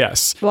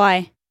 Yes.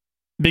 Why?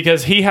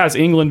 Because he has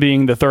England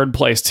being the third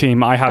place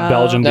team. I have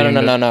Belgium being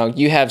No.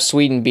 You have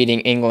Sweden beating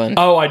England.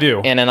 Oh, I do.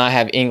 And then I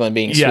have England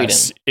beating Sweden.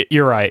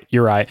 You're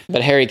right.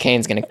 But Harry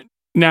Kane's going to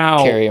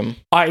carry him.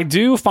 I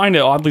do find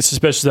it oddly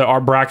suspicious that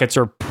our brackets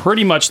are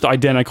pretty much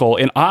identical,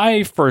 and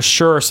I for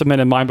sure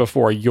submitted mine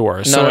before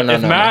yours.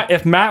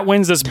 If Matt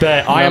wins this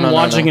bet, I am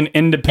launching an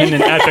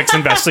independent ethics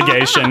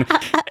investigation,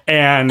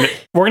 and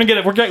we're gonna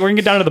get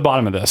down to the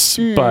bottom of this.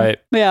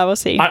 But yeah, we'll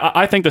see.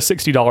 I think the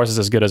 $60 is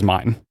as good as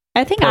mine.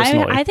 I think I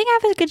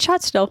have a good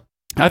shot still.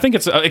 I think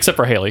it's except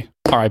for Haley.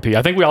 R.I.P.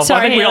 I think we all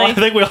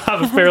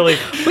have a fairly.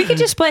 We could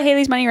just split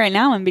Haley's money right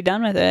now and be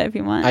done with it if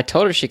you want. I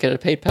told her she could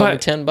have paid probably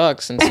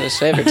 $10 instead of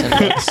save her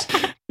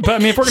 $10. But I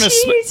mean, if we're gonna,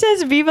 she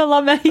says "Viva la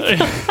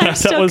Mexico." I'm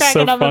still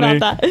cracking up about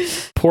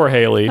that. Poor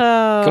Haley.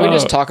 Can we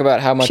just talk about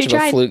how much of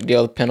a fluke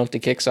deal the penalty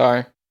kicks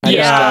are?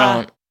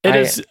 It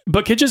is,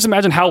 but could you just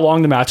imagine how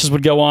long the matches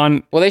would go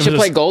on? Well, they should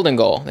play golden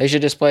goal. They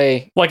should just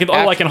play like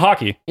in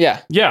hockey.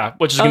 Yeah,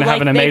 which is going to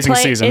have an amazing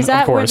season. Is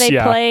that of course, where they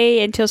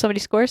play until somebody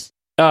scores?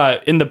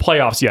 In the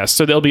playoffs, yes.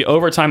 So there'll be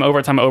overtime,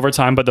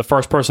 but the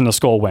first person to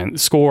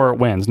score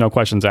wins. No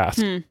questions asked.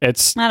 I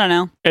don't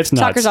know. It's nuts.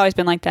 Soccer's always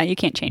been like that. You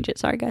can't change it.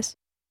 Sorry, guys.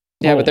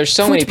 Yeah, but there's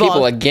so many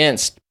people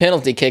against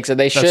penalty kicks that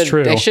they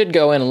should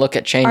go in and look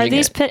at changing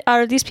it.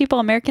 Are these people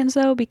Americans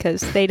though?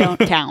 Because they don't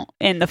count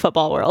in the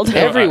football world.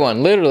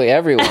 Everyone, literally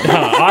everyone.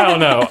 I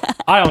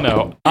don't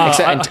know.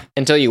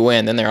 Until you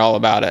win, then they're all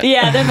about it.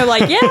 Yeah, then they're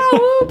like, yeah,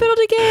 woo,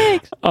 penalty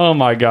kicks. Oh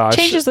my gosh.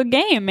 Changes the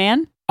game,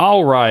 man.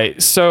 All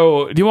right.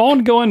 So do you all want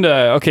to go into,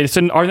 okay,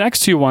 so our next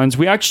two ones,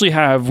 we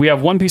have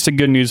one piece of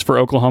good news for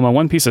Oklahoma,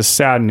 one piece of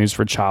sad news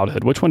for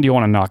childhood. Which one do you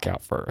want to knock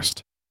out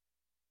first?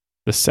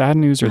 The sad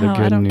news or the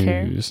good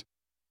news?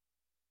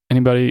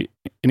 Care.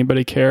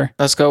 Anybody care?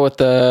 Let's go with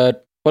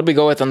what did we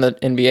go with on the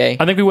NBA?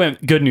 I think we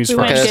went good news first.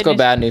 Okay, let's go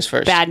bad news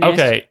first. Bad news.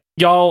 Okay,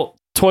 y'all,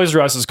 Toys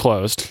R Us is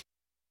closed.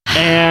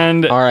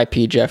 And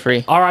R.I.P.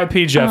 Jeffrey.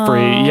 R.I.P.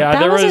 Jeffrey. Yeah,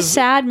 that was a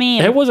sad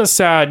meme. It was a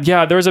sad.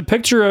 Yeah, there was a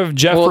picture of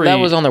Jeffrey. Well, that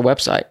was on their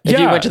website. If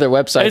you went to their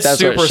website, that's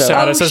super what it showed.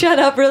 sad. Oh, shut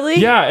up! Really?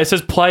 Yeah, it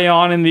says "play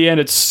on" in the end.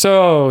 It's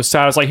so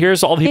sad. It's like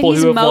here's all the people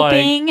who have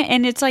moping,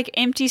 and it's like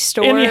empty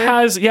store. And he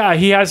has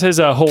his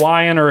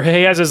Hawaiian or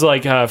he has his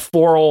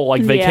floral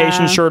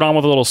vacation shirt on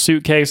with a little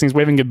suitcase, and he's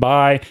waving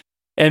goodbye.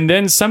 And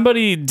then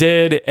somebody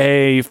did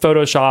a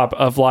Photoshop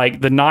of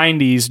the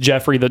 90s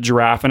Jeffrey the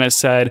giraffe, and it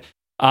said,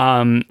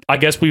 I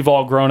guess we've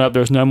all grown up.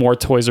 There's no more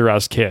Toys R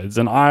Us kids.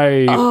 And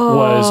I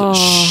was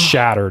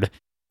shattered.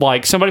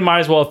 Somebody might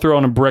as well have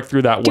thrown a brick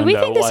through that window. Do we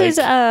think this is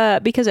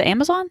because of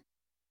Amazon?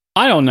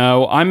 I don't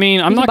know. I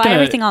mean, I'm not going to buy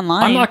everything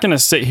online. I'm not going to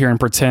sit here and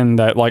pretend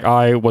that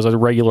I was a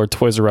regular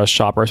Toys R Us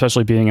shopper,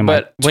 especially being in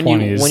my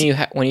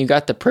 20s. When you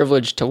got the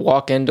privilege to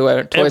walk into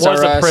a Toys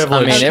R Us, I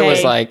mean, it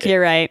was like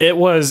you're right. It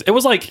was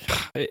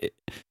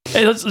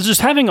just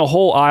having a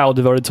whole aisle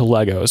devoted to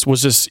Legos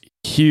was just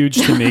huge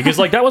to me because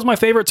that was my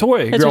favorite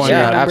toy growing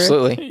up.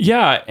 Absolutely.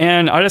 Yeah,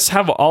 and I just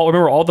remember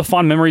all the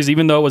fond memories,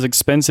 even though it was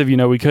expensive.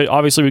 We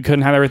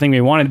couldn't have everything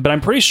we wanted, but I'm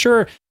pretty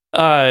sure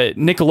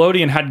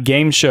Nickelodeon had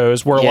game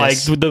shows where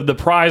the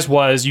prize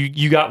was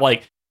you got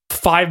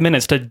 5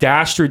 minutes to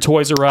dash through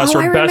Toys R Us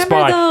or Best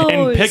Buy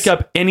and pick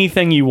up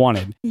anything you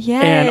wanted.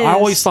 Yes. And I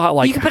always thought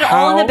you could put it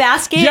all in the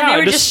basket and they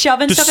were just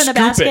shoving stuff in the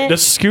basket. To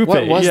scoop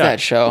it. What was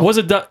that show?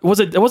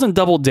 It wasn't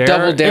Double Dare.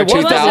 Double Dare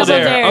 2000. Double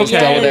Dare. Okay.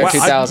 Double Dare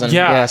 2000.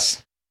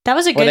 Yes. That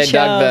was a good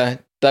show. They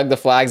dug the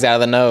flags out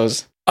of the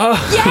nose.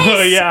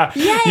 Oh, yes!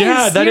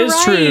 Yeah, that is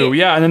right. true.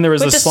 Yeah, and then there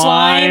was With the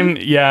slime.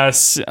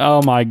 Yes.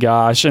 Oh my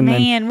gosh. And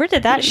man, where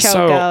did that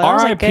show go? So,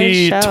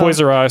 R.I.P.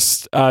 Toys R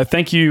Us.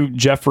 Thank you,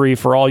 Jeffrey,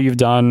 for all you've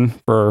done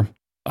for.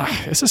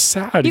 This is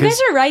sad. You guys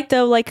are right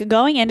though.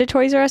 Going into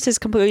Toys R Us is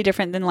completely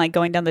different than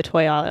going down the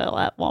toy aisle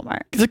at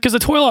Walmart. Because the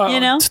toy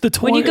aisle,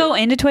 when you go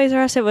into Toys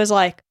R Us, it was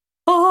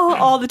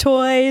all the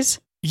toys.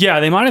 Yeah,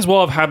 they might as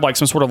well have had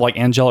some sort of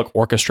angelic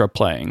orchestra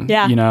playing.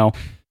 Yeah,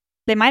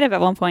 they might have at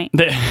one point.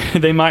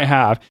 They might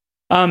have.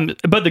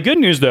 But the good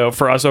news, though,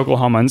 for us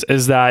Oklahomans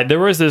is that there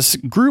was this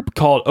group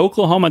called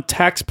Oklahoma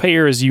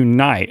Taxpayers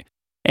Unite.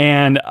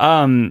 And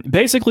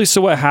basically,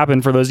 so what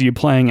happened for those of you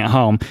playing at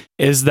home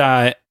is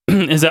that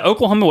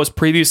Oklahoma was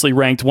previously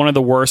ranked one of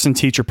the worst in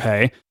teacher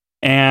pay.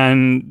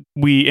 And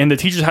the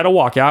teachers had a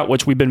walkout,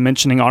 which we've been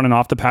mentioning on and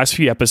off the past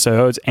few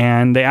episodes.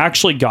 And they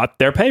actually got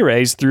their pay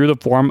raise through the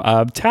form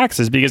of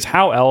taxes, because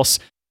how else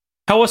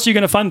are you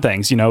going to fund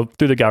things,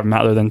 through the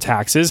government other than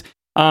taxes?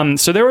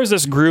 So there was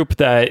this group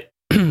that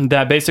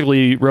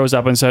basically rose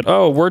up and said,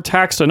 "Oh, we're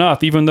taxed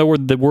enough, even though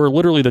we're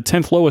literally the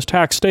 10th lowest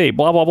tax state."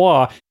 Blah blah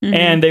blah,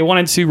 and they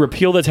wanted to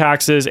repeal the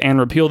taxes and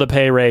repeal the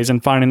pay raise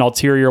and find an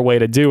ulterior way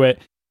to do it.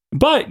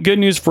 But good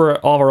news for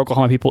all of our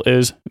Oklahoma people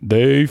is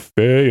they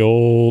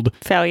failed.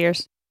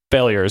 Failures.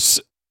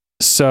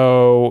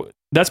 So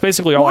that's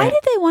basically all. Why did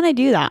they want to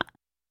do that?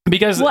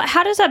 Because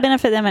how does that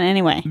benefit them in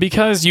any way?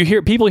 Because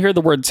people hear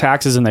the word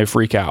taxes and they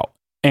freak out.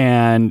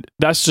 And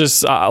that's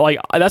just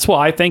that's what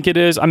I think it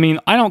is. I mean,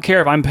 I don't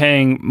care if I'm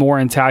paying more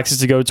in taxes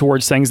to go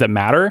towards things that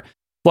matter.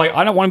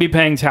 I don't want to be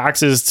paying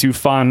taxes to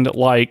fund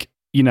to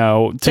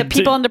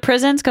people into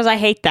prisons, because I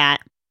hate that.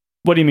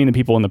 What do you mean the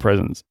people in the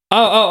prisons?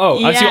 Oh!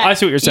 Yeah. I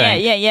see what you're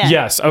saying. Yeah.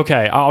 Yes.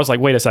 Okay. I was like,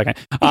 wait a second.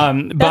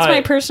 That's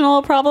my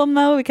personal problem,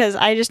 though, because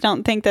I just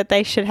don't think that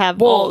they should have.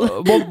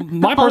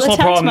 My personal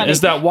problem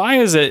is that why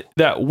is it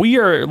that we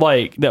are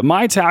that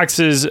my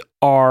taxes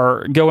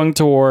are going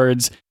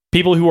towards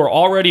people who are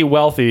already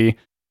wealthy,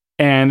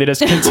 and they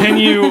just can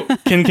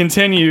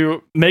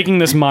continue making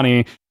this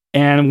money.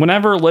 And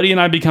whenever Lydia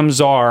and I become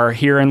czar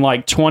here in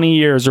 20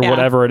 years or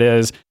whatever it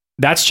is,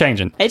 that's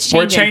changing. It's changing.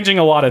 We're changing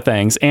a lot of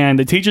things, and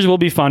the teachers will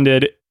be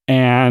funded,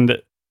 and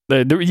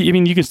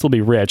you can still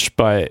be rich,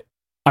 but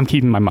I'm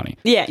keeping my money.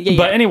 Yeah.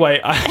 But anyway,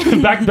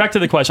 back to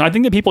the question. I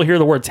think that people hear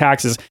the word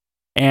taxes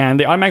and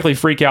they automatically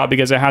freak out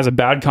because it has a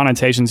bad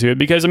connotation to it.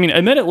 Because, I mean,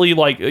 admittedly,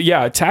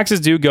 taxes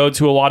do go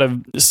to a lot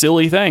of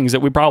silly things that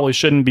we probably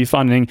shouldn't be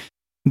funding.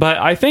 But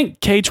I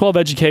think K-12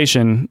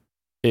 education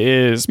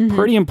is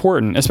pretty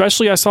important.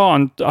 Especially I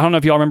don't know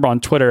if y'all remember on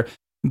Twitter,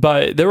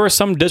 but there were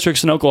some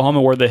districts in Oklahoma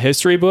where the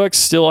history books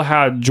still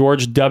had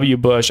George W.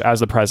 Bush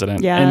as the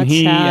president. Yeah, and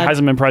he sad.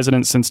 hasn't been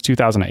president since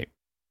 2008.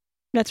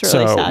 That's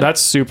really sad. So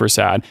that's super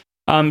sad.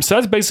 So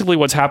that's basically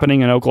what's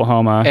happening in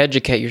Oklahoma.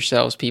 Educate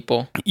yourselves,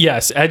 people.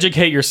 Yes,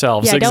 educate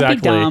yourselves. Yeah, exactly.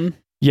 don't be dumb.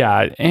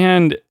 Yeah,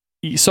 and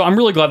so I'm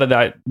really glad that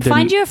didn't...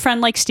 Find you a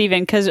friend like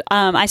Steven, because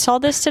I saw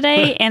this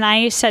today and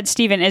I said,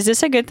 Steven, is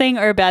this a good thing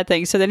or a bad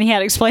thing? So then he had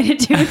to explain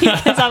it to me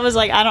because I was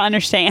like, I don't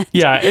understand.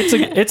 Yeah,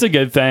 it's a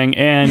good thing,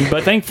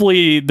 but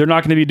thankfully they're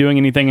not going to be doing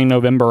anything in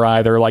November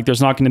either. Like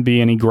there's not going to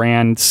be any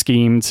grand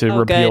scheme to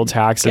repeal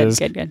taxes.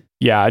 Good.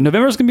 Yeah,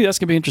 that's going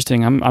to be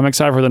interesting. I'm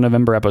excited for the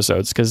November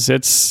episodes because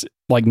it's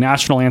like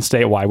national and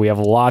statewide. We have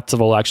lots of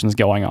elections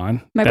going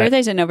on. My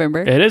birthday's in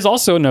November. It is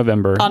also in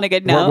November. On a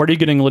good note. What are you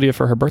getting Lydia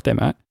for her birthday,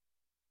 Matt?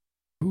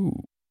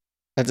 Ooh.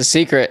 That's a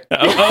secret.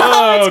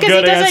 Oh,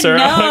 good answer.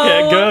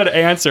 Okay, good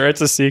answer.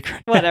 It's a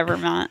secret. Whatever,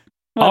 Matt.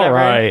 Whatever. All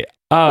right.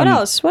 What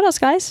else,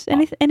 guys?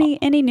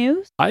 Any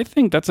news? I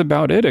think that's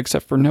about it,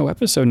 except for no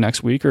episode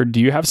next week. Or do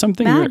you have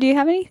something? Matt, do you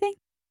have anything?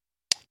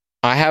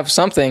 I have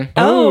something.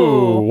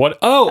 What?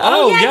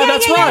 Yeah,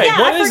 that's right. Yeah,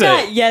 what is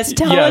it? Yes,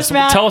 tell us,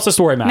 Matt. Tell us the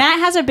story, Matt. Matt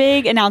has a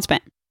big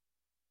announcement.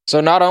 So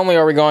not only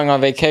are we going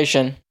on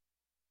vacation,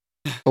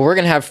 but we're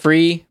going to have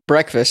free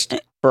breakfast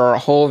for our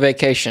whole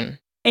vacation.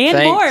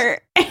 More.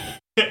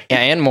 Yeah,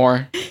 and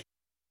more.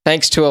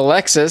 Thanks to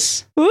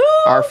Alexis, Woo!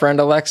 Our friend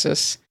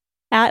Alexis.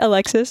 At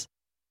Alexis.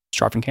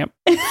 Sharpen Camp.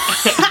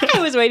 I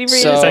was waiting for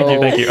you So- to say.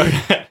 Thank you.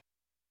 Okay.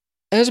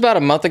 It was about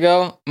a month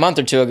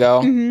or two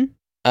ago. Mm-hmm.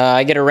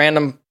 I get a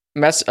random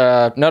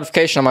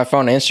notification on my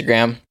phone on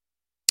Instagram.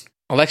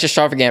 Alexis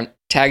Sharpagam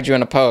tagged you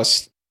in a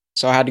post,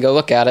 so I had to go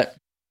look at it.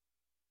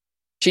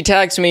 She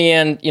tags me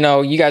in,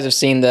 you guys have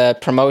seen the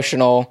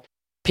promotional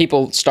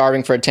people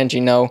starving for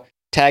attention,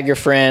 tag your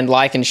friend,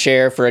 like and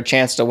share for a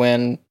chance to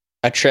win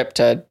a trip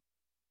to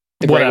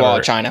the Great Wall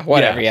of China.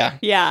 Whatever, yeah.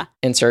 Yeah.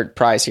 Insert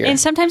prize here. And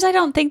sometimes I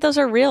don't think those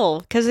are real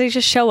because they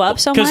just show up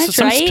so much,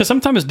 right? Because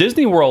sometimes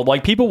Disney World,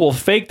 like people will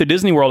fake the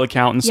Disney World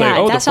account and say,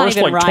 the that's not first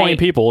even 20 right.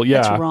 people.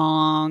 Yeah. That's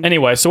wrong.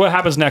 Anyway, so what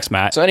happens next,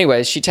 Matt? So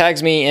anyways, she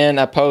tags me in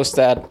a post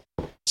that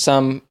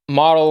some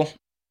model,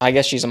 I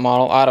guess she's a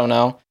model, I don't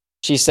know.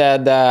 She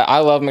said, I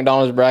love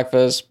McDonald's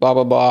breakfast, blah,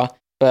 blah, blah.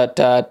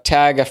 But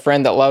tag a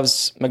friend that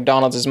loves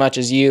McDonald's as much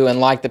as you and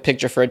like the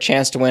picture for a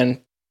chance to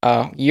win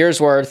a year's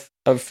worth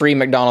of free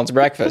McDonald's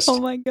breakfast. Oh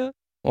my God.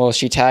 Well,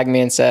 she tagged me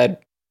and said,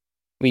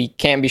 we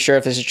can't be sure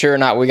if this is true or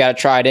not. We got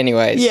to try it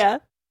anyways. Yeah.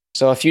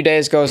 So a few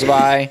days goes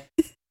by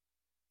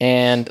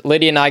and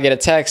Lydia and I get a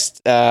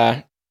text.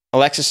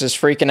 Alexis is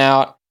freaking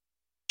out.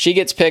 She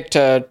gets picked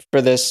to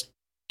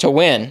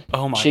win.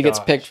 Oh my God. She gets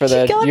picked for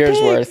the year's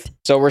worth.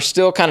 So we're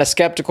still kind of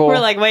skeptical. We're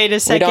like, wait a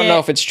second. We don't know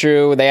if it's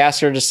true. They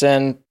asked her to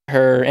send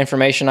her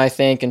information, I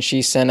think, and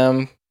she sent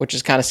them, which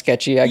is kind of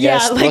sketchy, I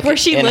guess. Yeah, like where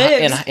she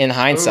lives. In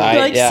hindsight,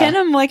 like send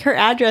them like her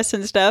address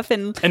and stuff.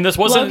 And this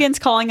wasn't Logan's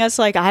calling us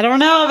like, I don't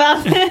know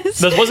about this.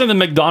 This wasn't the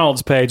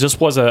McDonald's page. This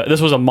was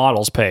a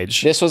models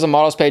page. This was a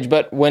models page,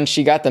 but when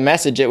she got the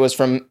message, it was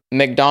from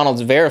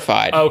McDonald's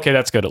Verified. Okay,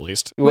 that's good at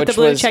least. With the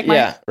blue check mark?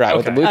 Yeah, right,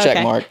 with the blue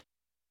check mark.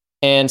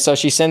 And so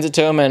she sends it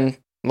to him, and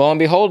lo and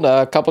behold,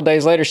 a couple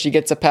days later, she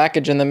gets a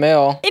package in the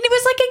mail. And it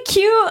was like a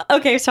cute.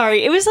 Okay,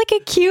 sorry. It was like a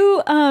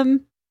cute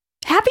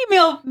Happy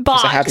Meal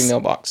box. It's a Happy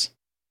Meal box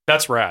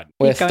That's rad.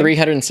 with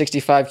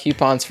 365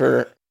 coupons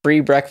for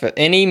free breakfast,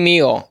 any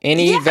meal,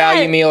 any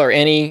value meal, or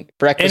any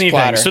breakfast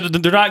platter. So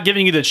they're not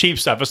giving you the cheap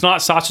stuff. It's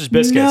not sausage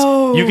biscuits.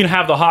 No. You can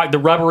have the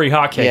rubbery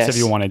hotcakes if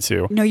you wanted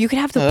to. No, you could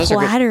have the those are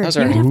good. platter. Those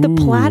You are- could have the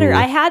platter. Ooh.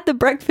 I had the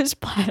breakfast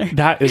platter.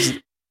 That is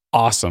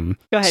awesome.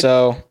 Go ahead.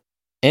 So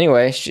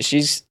anyway,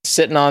 she's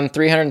sitting on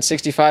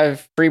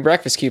 365 free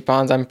breakfast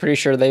coupons. I'm pretty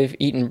sure they've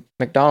eaten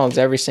McDonald's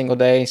every single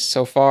day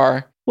so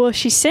far. Well,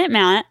 she sent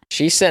Matt.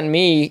 She sent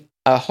me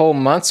a whole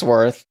month's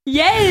worth.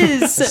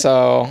 Yes.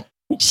 So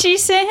She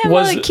sent him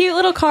a cute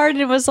little card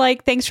and it was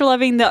like, thanks for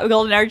loving the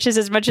Golden Arches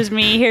as much as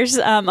me. Here's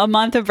a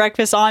month of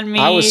breakfast on me.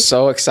 I was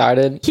so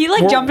excited. He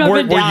jumped up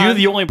and down. Were you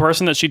the only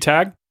person that she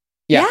tagged?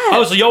 Yeah.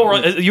 Oh, so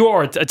you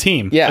are a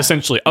team,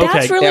 essentially. Okay.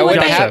 That's really it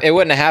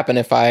wouldn't have happened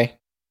if I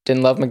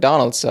didn't love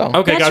McDonald's. So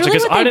okay, that's gotcha.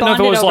 Because I didn't know if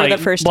it was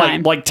the first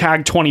time. like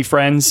tag 20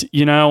 friends,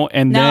 and no,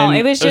 then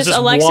it was just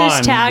Alexis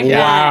one. tagged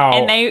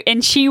Wow. that,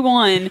 and she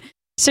won.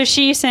 So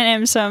she sent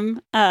him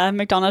some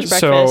McDonald's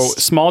breakfast. So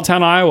small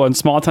town Iowa and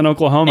small town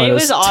Oklahoma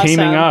is awesome.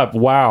 teaming up.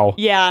 Wow.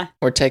 Yeah.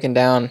 We're taking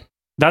down.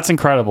 That's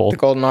incredible. The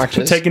Golden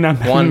Arches. Taking down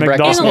one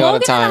breakfast meal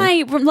at a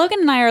time.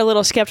 Logan and I are a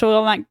little skeptical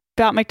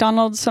about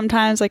McDonald's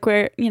sometimes. Like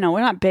we're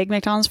not big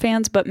McDonald's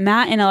fans, but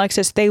Matt and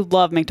Alexis, they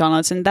love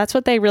McDonald's, and that's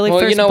what they really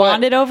first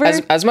bonded over.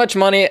 As much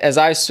money as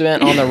I've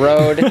spent on the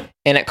road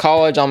and at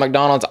college on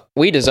McDonald's,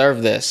 we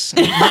deserve this.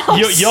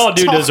 Y'all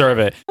do deserve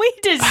it. We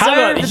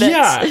deserve this.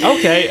 Yeah,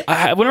 okay.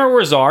 Whenever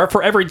we're czar,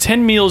 for every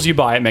 10 meals you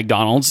buy at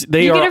McDonald's,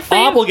 they are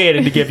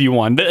obligated to give you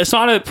one. It's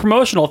not a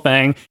promotional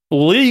thing.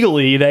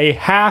 Legally, they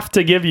have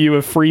to give you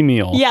a free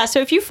meal. Yeah,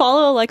 so if you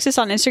follow Alexis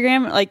on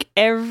Instagram, like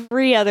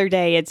every other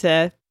day, it's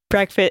a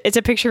breakfast. It's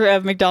a picture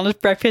of McDonald's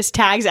breakfast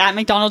tags at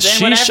McDonald's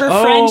and whatever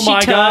friends she took. Oh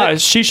my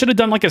gosh, she should have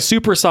done like a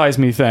Super Size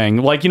Me thing.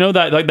 Like,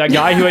 that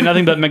guy who ate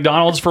nothing but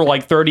McDonald's for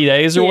like 30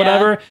 days or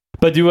whatever,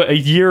 but do a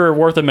year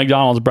worth of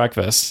McDonald's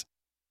breakfast.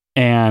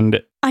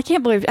 And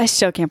I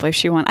still can't believe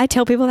she won. I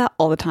tell people that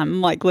all the time.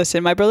 I'm like,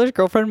 listen, my brother's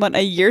girlfriend won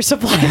a year's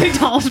supply of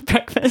McDonald's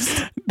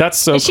breakfast. That's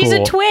so and cool. She's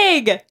a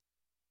twig.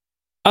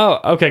 Oh,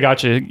 okay,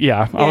 gotcha.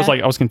 Yeah.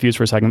 I was confused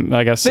for a second,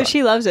 I guess. But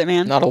she loves it,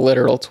 man. Not a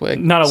literal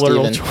twig. Not a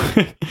literal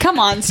twig. Come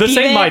on, Steven.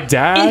 This ain't my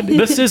dad.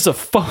 This is a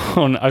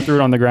phone. I threw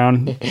it on the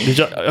ground. Did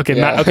you, okay,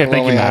 Yeah, Matt. Okay,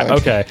 thank you, Matt.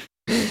 Okay.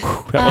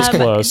 That was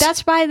close.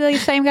 That's by the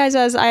same guys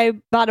as I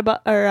bought a boat,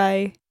 or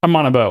I'm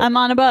on a boat. I'm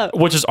on a boat.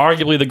 Which is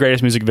arguably the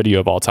greatest music video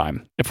of all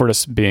time, if we're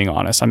just being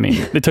honest. I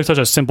mean, they took such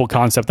a simple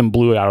concept and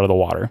blew it out of the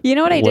water. You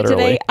know what I did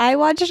Literally. today? I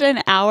watched an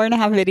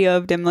 1.5 video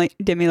of Demi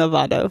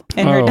Lovato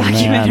and her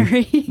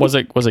documentary. Man. Was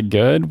it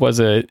good? Was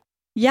it?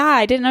 Yeah,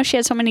 I didn't know she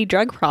had so many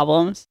drug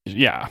problems.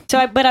 Yeah.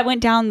 But I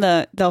went down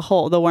the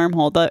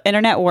wormhole, the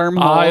internet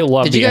wormhole. I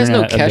love. Did the you guys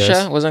know internet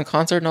Kesha abyss. was in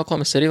concert in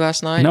Oklahoma City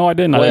last night? No, I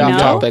didn't. Way I off didn't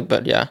know. topic,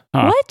 but yeah.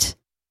 Huh. What?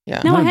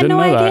 Yeah. No, I had didn't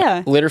no know that.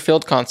 idea.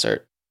 Glitterfield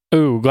concert.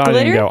 Ooh, glad I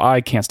Glitter? didn't go.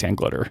 I can't stand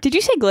glitter. Did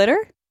you say glitter?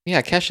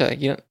 Yeah, Kesha.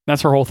 You know,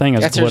 That's her whole thing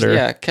is that's her- glitter.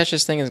 yeah,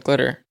 Kesha's thing is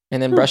glitter,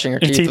 and then brushing her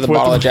Your teeth with a with-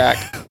 bottle of Jack.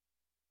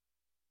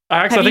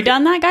 Have you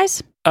done that,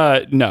 guys?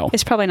 No.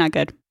 It's probably not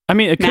good. I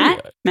mean, it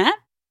could. Matt?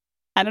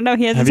 I don't know.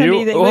 He hasn't Have said you?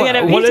 anything. What- Look at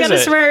him. what He's is got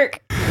a it?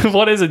 smirk.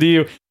 What is it? Do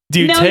you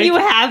No, take? you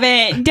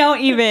haven't. Don't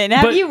even.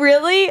 Have But- you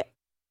really?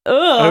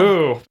 Ugh.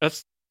 Ooh,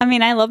 that's I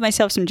mean, I love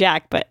myself some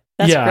Jack, but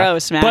that's Yeah,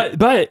 gross, Matt.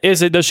 But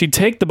does she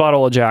take the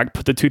bottle of Jack,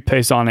 put the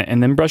toothpaste on it,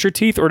 and then brush her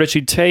teeth, or does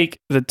she take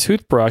the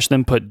toothbrush,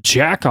 then put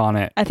Jack on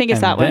it? I think it's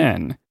and that way.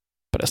 then,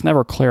 but it's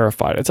never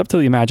clarified. It's up to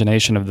the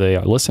imagination of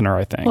the listener,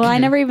 I think. Well, I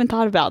never even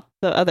thought about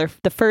the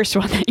first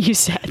one that you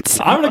said.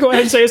 So. I'm gonna go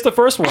ahead and say it's the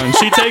first one.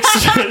 She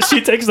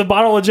takes the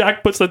bottle of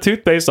Jack, puts the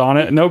toothpaste on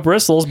it, no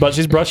bristles, but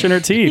she's brushing her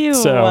teeth. Ew,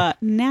 So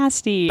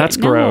nasty. That's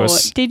No.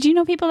 gross. Did you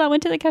know people that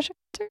went to the Kesha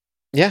concert?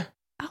 Yeah.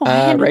 Oh, I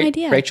had no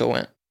idea. Rachel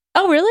went.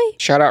 Oh, really?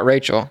 Shout out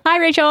Rachel. Hi,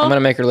 Rachel. I'm gonna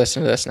make her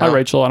listen to this now. hi,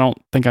 Rachel. I don't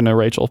think I know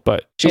Rachel,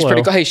 but She's hello.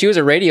 pretty cool. Hey, she was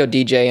a radio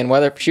DJ in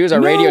She was a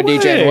No radio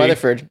DJ way. in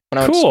Weatherford when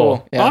I went to Cool,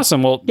 school. Yeah.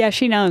 awesome. Well, Yeah,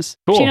 she knows.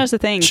 Cool. She knows the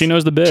things. she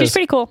knows the biz. She's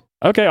pretty cool.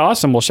 Okay,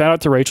 awesome. Well, shout out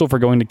to Rachel for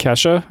going to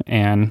Kesha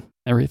and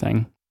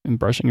everything and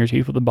brushing your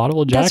teeth with a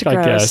bottle of Jack. That's I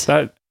gross.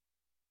 guess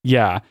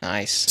yeah.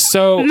 Nice.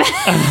 So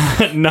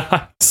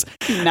nice.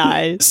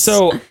 Nice.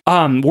 So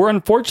we're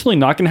unfortunately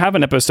not going to have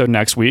an episode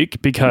next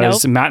week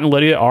because Matt and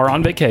Lydia are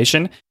on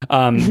vacation.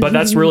 But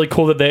that's really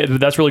cool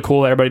that's really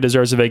cool. Everybody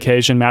deserves a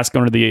vacation. Matt's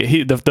going to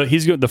he's the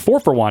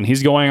 4-for-1.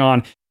 He's going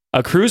on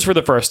a cruise for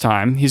the first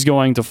time. He's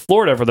going to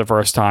Florida for the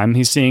first time.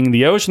 He's seeing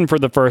the ocean for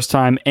the first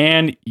time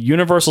and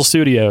Universal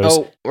Studios.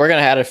 Oh, we're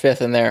gonna add a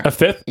fifth in there. A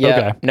fifth? Yeah.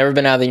 Okay. Never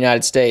been out of the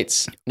United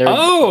States.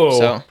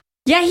 Oh.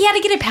 Yeah, he had to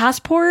get a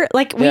passport.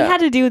 Like, we had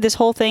to do this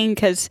whole thing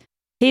because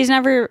he's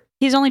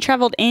only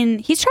traveled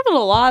he's traveled a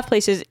lot of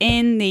places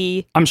in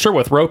the I'm sure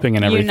with roping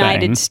and everything.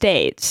 United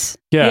States.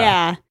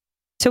 Yeah.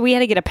 So we had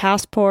to get a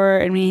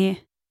passport, and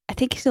I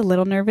think he's a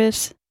little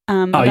nervous.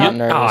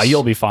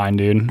 You'll be fine,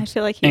 dude. I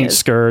feel like he ain't is.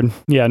 scared.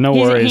 Yeah, no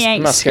worries. He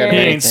ain't I'm not scared scared. of He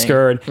anything. ain't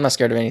scared. I'm not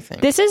scared of anything.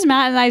 This is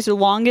Matt and I's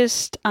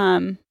longest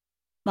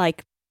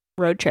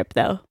road trip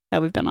though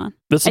that we've been on.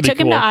 This I would be took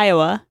cool. him to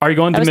Iowa. Are you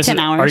going That to was 10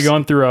 hours. Are you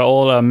going through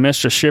old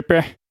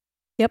Mississippi?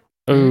 Yep.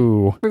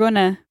 Ooh. We're going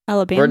to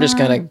Alabama. We're just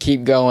gonna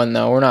keep going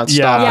though. We're not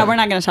Yeah. stopping. Yeah, we're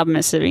not going to stop in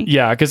Mississippi.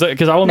 Yeah, because I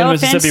went No to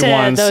offense Mississippi to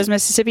once. those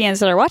Mississippians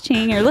that are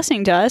watching or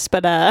listening to us,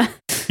 but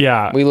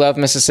Yeah. We love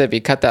Mississippi.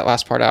 Cut that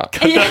last part out.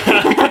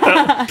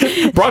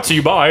 Brought to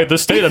you by the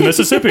state of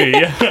Mississippi.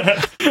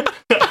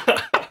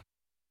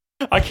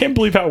 I can't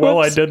believe how well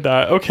I did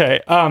that. Okay.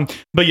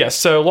 But yes,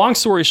 so long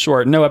story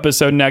short, no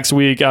episode next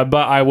week, but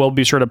I will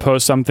be sure to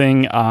post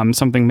something,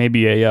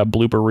 maybe a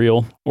blooper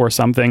reel or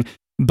something.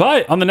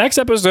 But on the next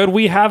episode,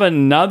 we have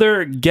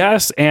another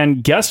guest,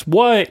 and guess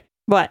what?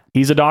 What?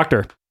 He's a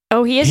doctor.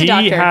 Oh, he is a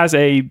doctor. He has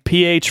a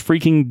PH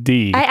freaking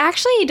D. I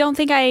actually don't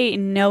think I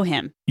know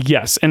him.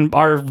 Yes, and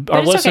our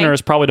it's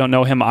listeners probably don't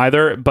know him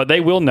either, but they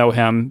will know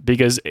him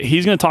because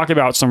he's going to talk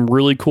about some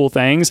really cool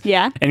things,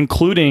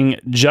 including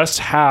just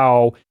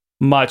how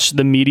much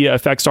the media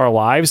affects our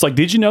lives. Like,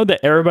 did you know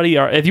that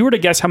if you were to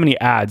guess how many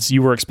ads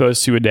you were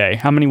exposed to a day,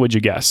 how many would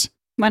you guess?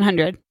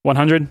 100.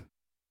 100?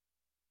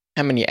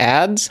 How many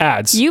ads?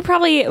 Ads. You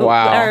probably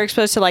are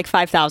exposed to like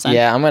 5,000.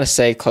 Yeah, I'm gonna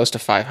say close to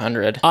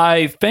 500.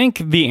 I think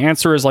the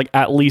answer is like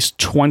at least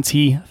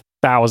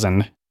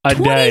 20,000 a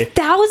day.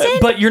 20,000?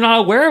 But you're not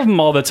aware of them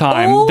all the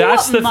time. Oh,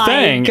 That's the my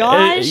thing.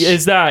 gosh.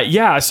 Is that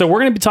So we're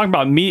going to be talking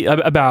about media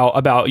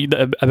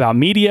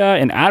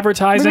and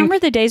advertising. Remember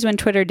the days when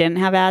Twitter didn't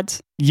have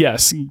ads?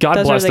 Yes, God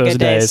Those bless are the those good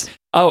days.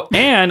 Oh,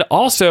 and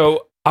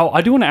also,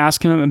 I do want to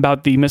ask him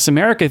about the Miss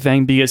America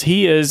thing because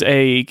he's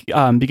a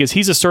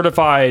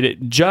certified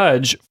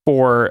judge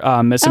for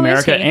Miss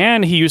America,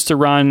 and he used to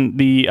run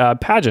the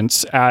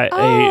pageants at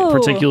a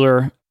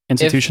particular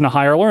institution of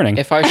higher learning.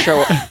 If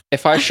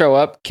I show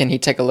up, can he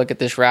take a look at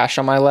this rash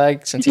on my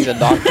leg since he's a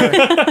doctor?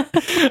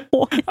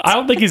 I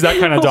don't think he's that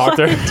kind of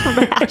doctor.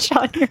 Rash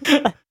on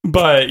your leg.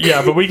 But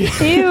we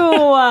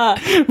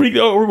Ew. we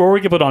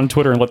can put it on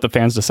Twitter and let the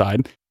fans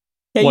decide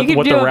Yeah, what you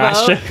can the do a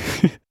rash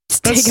vote.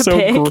 Take That's a so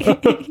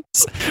pic.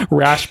 gross.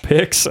 Rash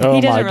pics. Oh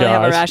He doesn't my really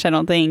have a gosh. rash, I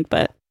don't think,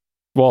 but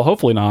Well,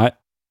 hopefully not.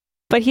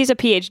 he's a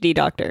PhD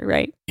doctor,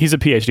 right? He's a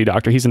PhD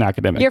doctor. He's an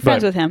academic. You're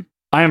friends with him.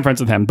 I am friends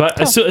with him, but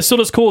Cool. it's still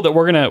just cool that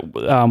we're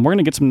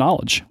gonna get some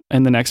knowledge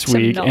in the next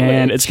week,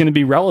 and it's gonna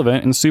be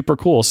relevant and super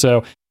cool.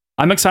 So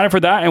I'm excited for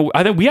that, and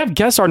I think we have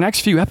guests our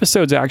next few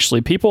episodes.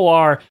 Actually, people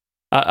are,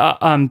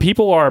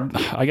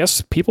 I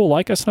guess people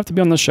like us enough to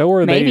be on the show,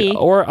 or Maybe.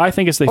 I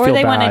think it's they Or feel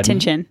they bad. want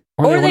attention.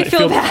 Or they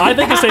feel bad. I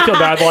think it's they feel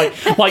bad.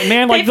 Like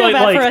man, They like feel like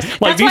bad like, for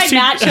us. like That's why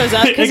Matt shows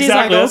up, because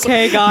exactly. he's like,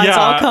 okay, guys,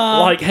 I'll come.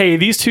 Like, hey,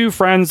 these two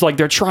friends, like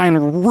they're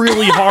trying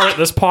really hard at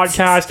this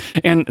podcast,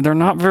 and they're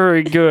not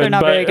very good. They're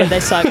not very good. They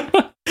suck.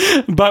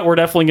 But we're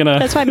definitely gonna.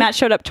 That's why Matt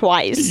showed up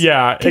twice.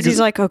 Yeah, because he's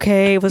like,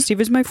 okay, well,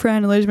 Steve is my friend,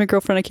 and Lydia's my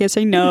girlfriend. I can't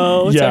say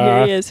no. So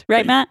here he is,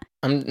 right, Matt?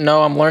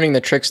 I'm learning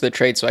the tricks of the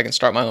trade so I can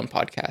start my own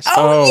podcast.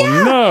 Oh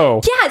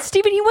no! Yeah,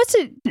 Steven, he wants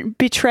to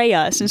betray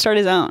us and start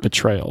his own.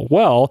 Betrayal.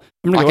 Well,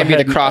 I'm gonna I go can be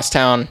ahead. the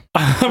crosstown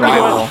I'm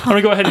rival.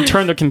 gonna go ahead and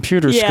turn the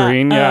computer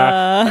screen.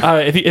 Yeah.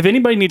 If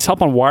anybody needs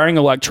help on wiring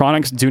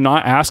electronics, do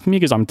not ask me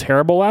because I'm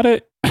terrible at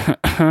it.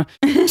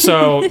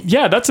 So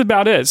yeah, that's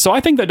about it. So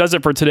I think that does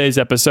it for today's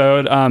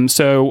episode.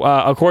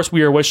 Of course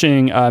we are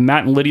wishing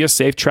Matt and Lydia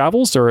safe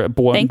travels or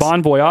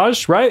bon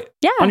voyage, right?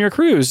 Yeah. On your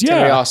cruise. Yeah. It's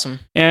gonna be awesome.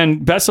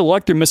 And best of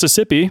luck through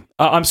Mississippi.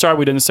 I'm sorry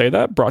we didn't say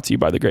that. Brought to you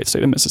by the great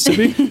state of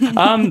Mississippi.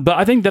 But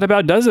I think that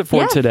about does it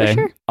for today.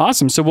 For sure.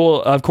 Awesome. So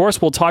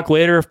we'll talk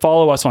later.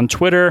 Follow us on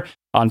Twitter,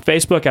 on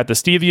Facebook at the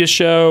Stevia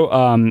Show,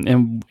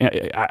 and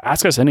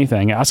ask us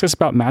anything. Ask us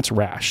about Matt's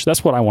rash.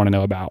 That's what I want to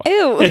know about.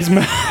 Ew. It's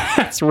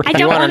Matt's rash. I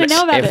don't want to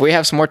know about if it. we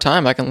have some more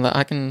time, I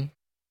can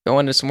go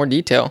into some more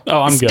detail.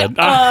 Oh, I'm good.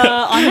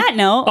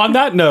 On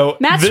that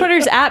note, Matt's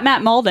Twitter's at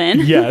Matt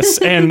Mauldin. Yes,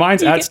 and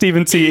mine's at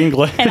Stephen T.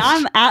 English. And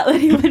I'm at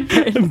Lydia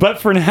Winford. But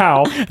for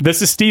now,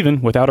 this is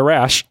Stephen without a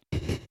rash.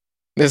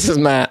 This is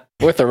Matt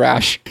with a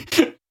rash.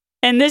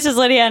 And this is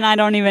Lydia, and I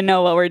don't even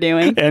know what we're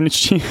doing. And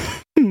she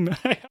has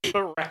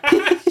a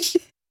rash.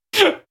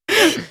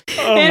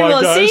 Oh and my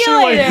we'll gosh. see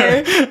you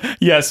later.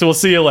 Yes, we'll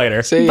see you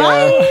later. See ya.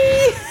 Bye.